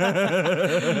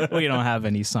don't have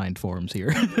any signed forms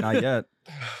here. Not yet.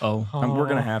 Oh, We're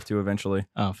gonna have to eventually,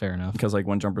 fair enough. because like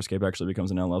when Jumperscape actually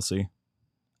becomes an LLC.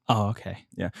 Oh, okay.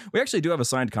 Yeah, we actually do have a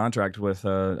signed contract with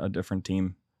a different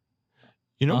team.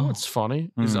 You know Oh. what's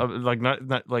funny is like not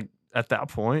like at that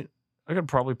point, I could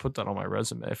probably put that on my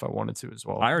resume if I wanted to as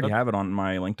well. I already have it on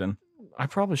my LinkedIn. I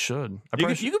probably should. You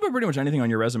could put pretty much anything on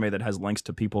your resume that has links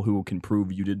to people who can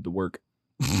prove you did the work.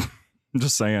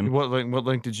 Just saying. What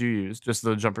link did you use? Just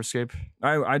the Jumperscape?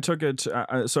 I took it.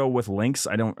 So with links,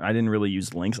 I didn't really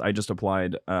use links. I just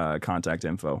applied contact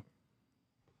info.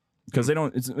 Because they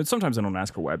don't. Sometimes they don't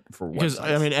ask for Because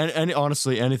websites. I mean,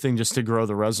 honestly, anything just to grow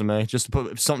the resume, just to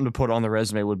put something to put on the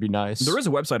resume would be nice. there is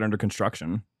a website under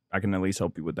construction. I can at least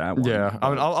help you with that one. Yeah, I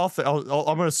mean,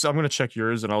 But- I'm gonna check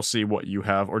yours and I'll see what you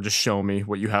have, or just show me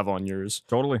what you have on yours.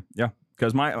 Totally, yeah.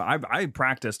 Because I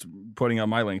practiced putting up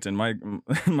my LinkedIn. My You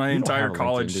don't entire have a LinkedIn,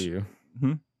 college. do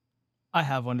you? I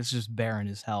have one. It's just barren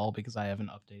as hell because I haven't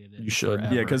updated it. You should.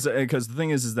 forever. Yeah, because the thing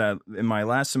is that in my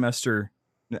last semester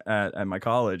at my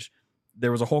college,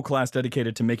 there was a whole class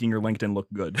dedicated to making your LinkedIn look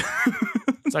good.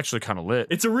 It's actually kind of lit.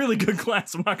 It's a really good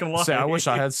class. I'm not gonna lie. Say, I wish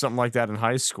I had something like that in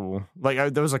high school.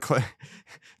 Like there was a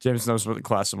James knows what the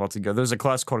class I'm about to go. There's a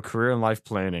class called Career and Life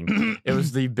Planning. It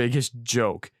was the biggest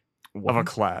joke of a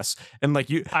class, and like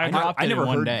you, I dropped it in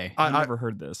one day. I never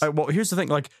heard this. well, here's the thing: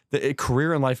 like the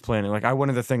career and life planning. Like I went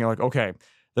into thinking, like, okay,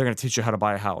 they're gonna teach you how to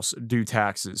buy a house, do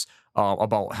taxes,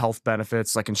 about health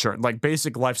benefits, like insurance, like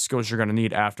basic life skills you're gonna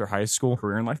need after high school.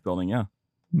 Career and life building, yeah.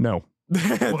 No.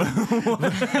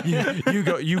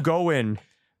 you go in.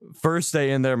 First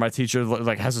day in there, my teacher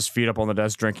like has his feet up on the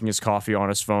desk, drinking his coffee on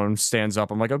his phone. Stands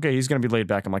up. I'm like, okay, he's gonna be laid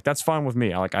back. I'm like, that's fine with me.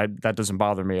 That doesn't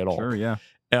bother me at all. Sure, yeah.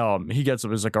 He gets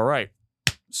up. He's like, all right.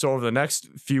 So over the next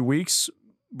few weeks,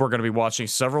 we're gonna be watching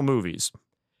several movies.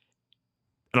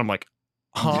 And I'm like,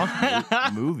 huh?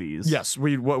 Movies. Yes.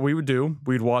 What we would do,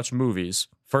 we'd watch movies.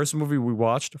 First movie we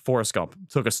watched, Forrest Gump.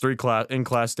 Took us 3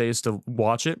 in-class days to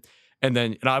watch it.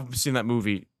 And I've seen that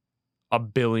movie a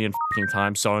billion fucking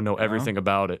times, so I know everything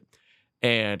about it.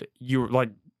 And you like,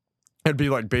 it'd be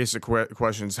like basic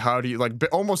questions. How do you like?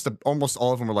 Almost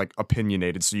all of them were like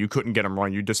opinionated, so you couldn't get them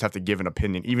wrong. You just have to give an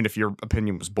opinion, even if your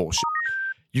opinion was bullshit.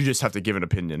 You just have to give an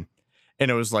opinion. And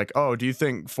it was like, oh, do you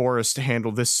think Forrest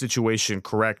handled this situation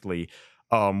correctly?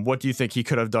 What do you think he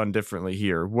could have done differently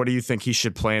here? What do you think he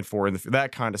should plan for in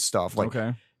that kind of stuff? Like,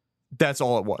 Okay. that's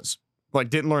all it was. Like,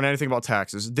 didn't learn anything about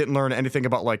taxes. Didn't learn anything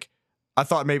about like. I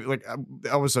thought maybe like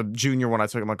I was a junior when I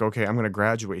took it. I'm like, okay, I'm going to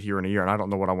graduate here in a year, and I don't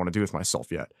know what I want to do with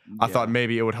myself yet. I thought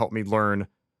maybe it would help me learn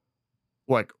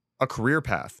like a career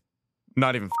path.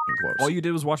 Not even fucking close. All you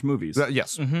did was watch movies.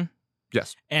 Yes, Mm-hmm.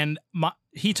 yes. And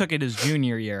he took it his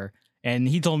junior year, and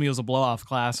he told me it was a blow-off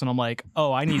class, and I'm like,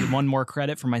 oh, I need one more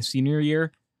credit for my senior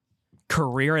year,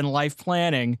 career and life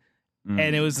planning,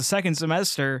 and it was the second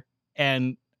semester,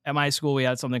 and at my school we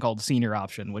had something called senior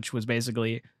option, which was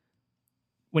basically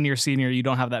when you're a senior, you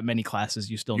don't have that many classes.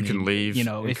 You still You need, can leave you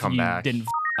know, and if come you back. didn't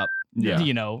up, Yeah.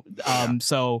 you know.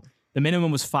 So the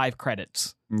minimum was 5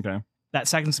 credits. Okay. That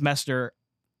second semester,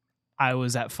 I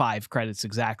was at 5 credits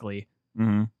exactly.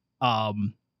 Mm-hmm.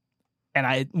 And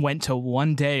I went to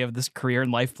one day of this career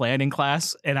and life planning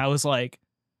class, and I was like,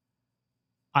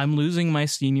 I'm losing my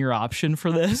senior option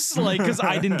for this, like, because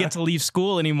I didn't get to leave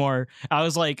school anymore. I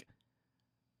was like,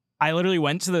 I literally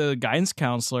went to the guidance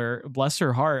counselor. Bless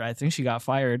her heart. I think she got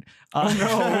fired.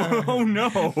 Oh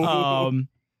no.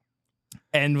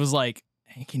 And was like,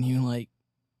 hey, can you like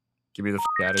Give me the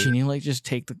out of can here. you like just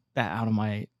take that out of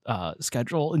my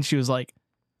schedule? And she was like,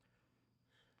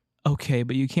 okay,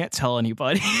 but you can't tell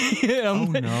anybody. Oh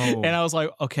no. And I was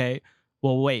like, okay,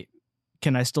 well, wait,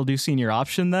 can I still do senior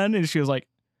option then? And she was like,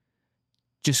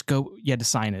 just go. You had to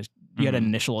sign it. You had to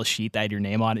initial a sheet that had your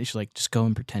name on it. She's like, just go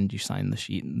and pretend you signed the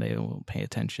sheet and they will pay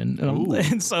attention.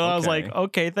 And so I was like,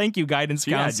 okay, thank you, guidance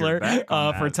She had your counselor, back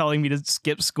on for that. telling me to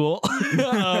skip school.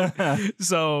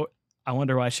 So I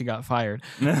wonder why she got fired.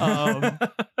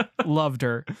 Loved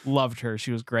her.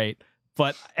 She was great.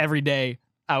 But every day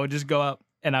I would just go up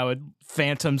and I would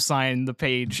phantom sign the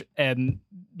page and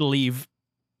leave.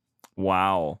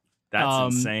 Wow.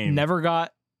 That's insane. Never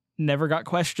got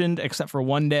questioned except for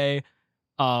one day.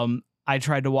 I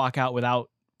tried to walk out without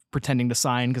pretending to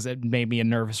sign because it made me a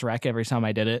nervous wreck every time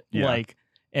I did it. Yeah.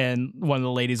 And one of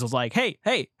the ladies was like, hey,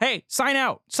 sign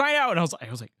out. And I was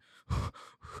like,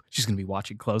 she's going to be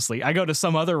watching closely. I go to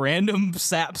some other random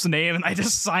sap's name and I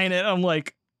just sign it. I'm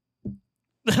like,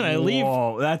 and I leave.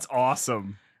 Whoa, that's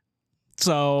awesome.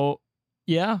 So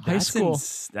yeah, high school.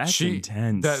 That's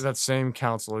intense. That same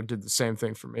counselor did the same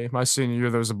thing for me. My senior year,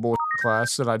 there was a bullshit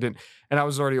class that I didn't, and I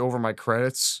was already over my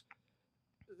credits.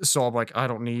 So I'm like, I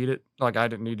don't need it. Like, I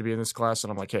didn't need to be in this class.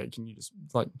 And I'm like, hey, can you just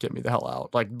like get me the hell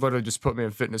out? Like, literally just put me in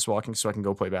fitness walking so I can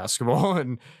go play basketball.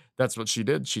 And that's what she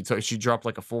did. She dropped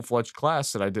like a full-fledged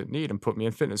class that I didn't need and put me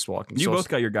in fitness walking. You So both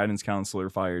got your guidance counselor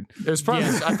fired. it was probably,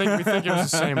 I think we think it was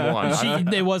the same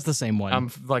one. It was the same one. I'm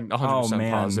like 100%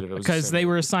 man. positive. It was the Because same they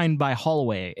were one. assigned by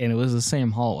hallway and it was the same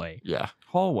hallway. Yeah.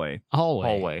 Hallway.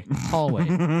 Hallway.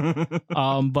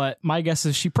 But my guess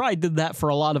is she probably did that for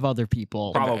a lot of other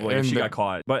people. Probably. And She the- got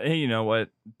caught. But hey, you know what?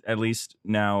 At least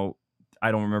now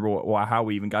I don't remember how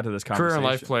we even got to this Career conversation. and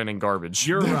life planning garbage.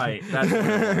 You're right. That's what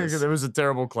it was. It was a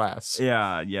terrible class.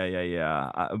 Yeah.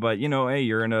 But you know, hey,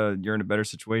 you're in a better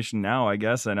situation now, I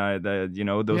guess. And those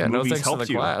No movies thanks to helped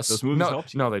the you. class. Those movies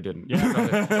helped you. No, they didn't. Yeah. No,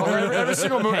 they-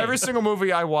 every single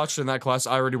movie I watched in that class,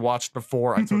 I already watched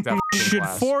before I took that Should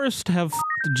class. Forrest have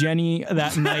Jenny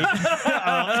that night?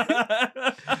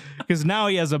 Because now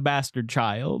he has a bastard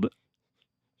child.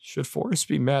 Should Forrest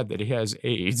be mad that he has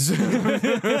AIDS? God,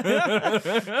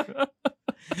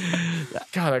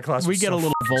 that class. We was get so a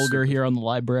little vulgar here on the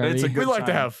library. It's a We good like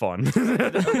to time. have fun. What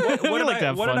did like to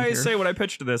have what fun did I here. say when I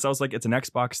pitched this? I was like, it's an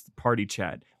Xbox party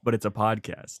chat, but it's a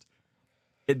podcast.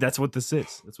 That's what this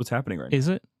is. That's what's happening right now. Is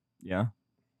it? Yeah.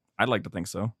 I'd like to think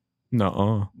so.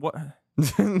 No. What?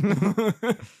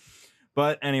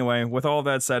 But anyway, with all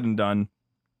that said and done,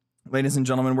 ladies and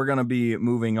gentlemen, we're going to be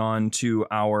moving on to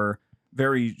our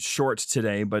very short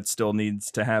today, but still needs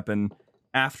to happen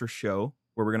after show,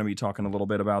 where we're going to be talking a little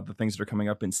bit about the things that are coming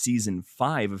up in season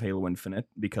 5 of Halo Infinite.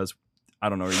 Because I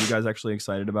don't know, are you guys actually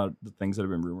excited about the things that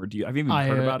have been rumored? Have you even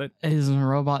heard about it? Is it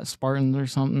Robot Spartans or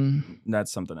something?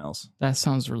 That's something else. That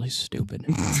sounds really stupid.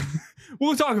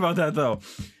 We'll talk about that though.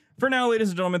 For now, ladies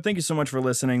and gentlemen, thank you so much for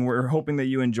listening. We're hoping that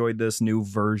you enjoyed this new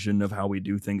version of how we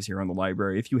do things here on the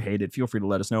library. If you hate it, feel free to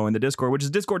let us know in the Discord, which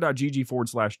is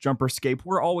discord.gg/jumperscape.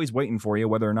 We're always waiting for you,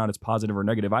 whether or not it's positive or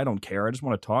negative. I don't care. I just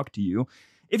want to talk to you.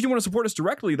 If you want to support us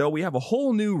directly, though, we have a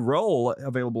whole new role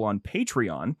available on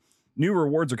Patreon. New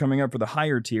rewards are coming up for the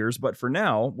higher tiers, but for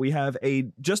now, we have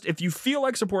if you feel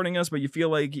like supporting us, but you feel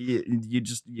like you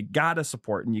gotta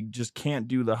support and you just can't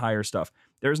do the higher stuff,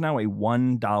 there's now a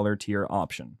 $1 tier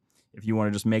option. If you want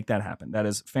to just make that happen, that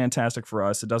is fantastic for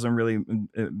us. It doesn't really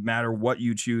matter what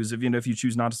you choose. If you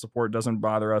choose not to support, it doesn't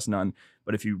bother us none.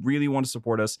 But if you really want to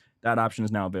support us, that option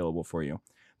is now available for you.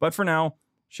 But for now,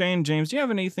 Shane, James, do you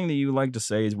have anything that you would like to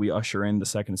say as we usher in the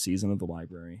second season of the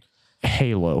library?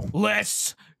 Halo.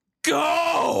 Let's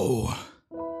go!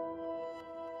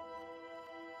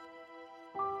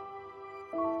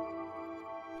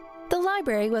 The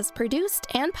library was produced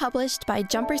and published by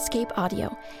Jumperscape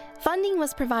Audio. Funding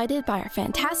was provided by our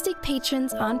fantastic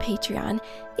patrons on Patreon.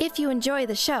 If you enjoy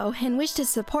the show and wish to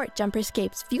support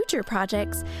Jumperscape's future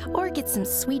projects or get some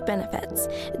sweet benefits,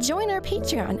 join our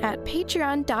Patreon at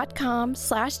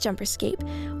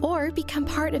patreon.com/jumperscape or become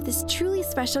part of this truly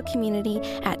special community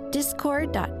at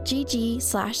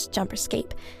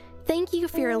discord.gg/jumperscape. Thank you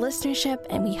for your listenership,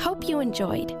 and we hope you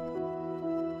enjoyed.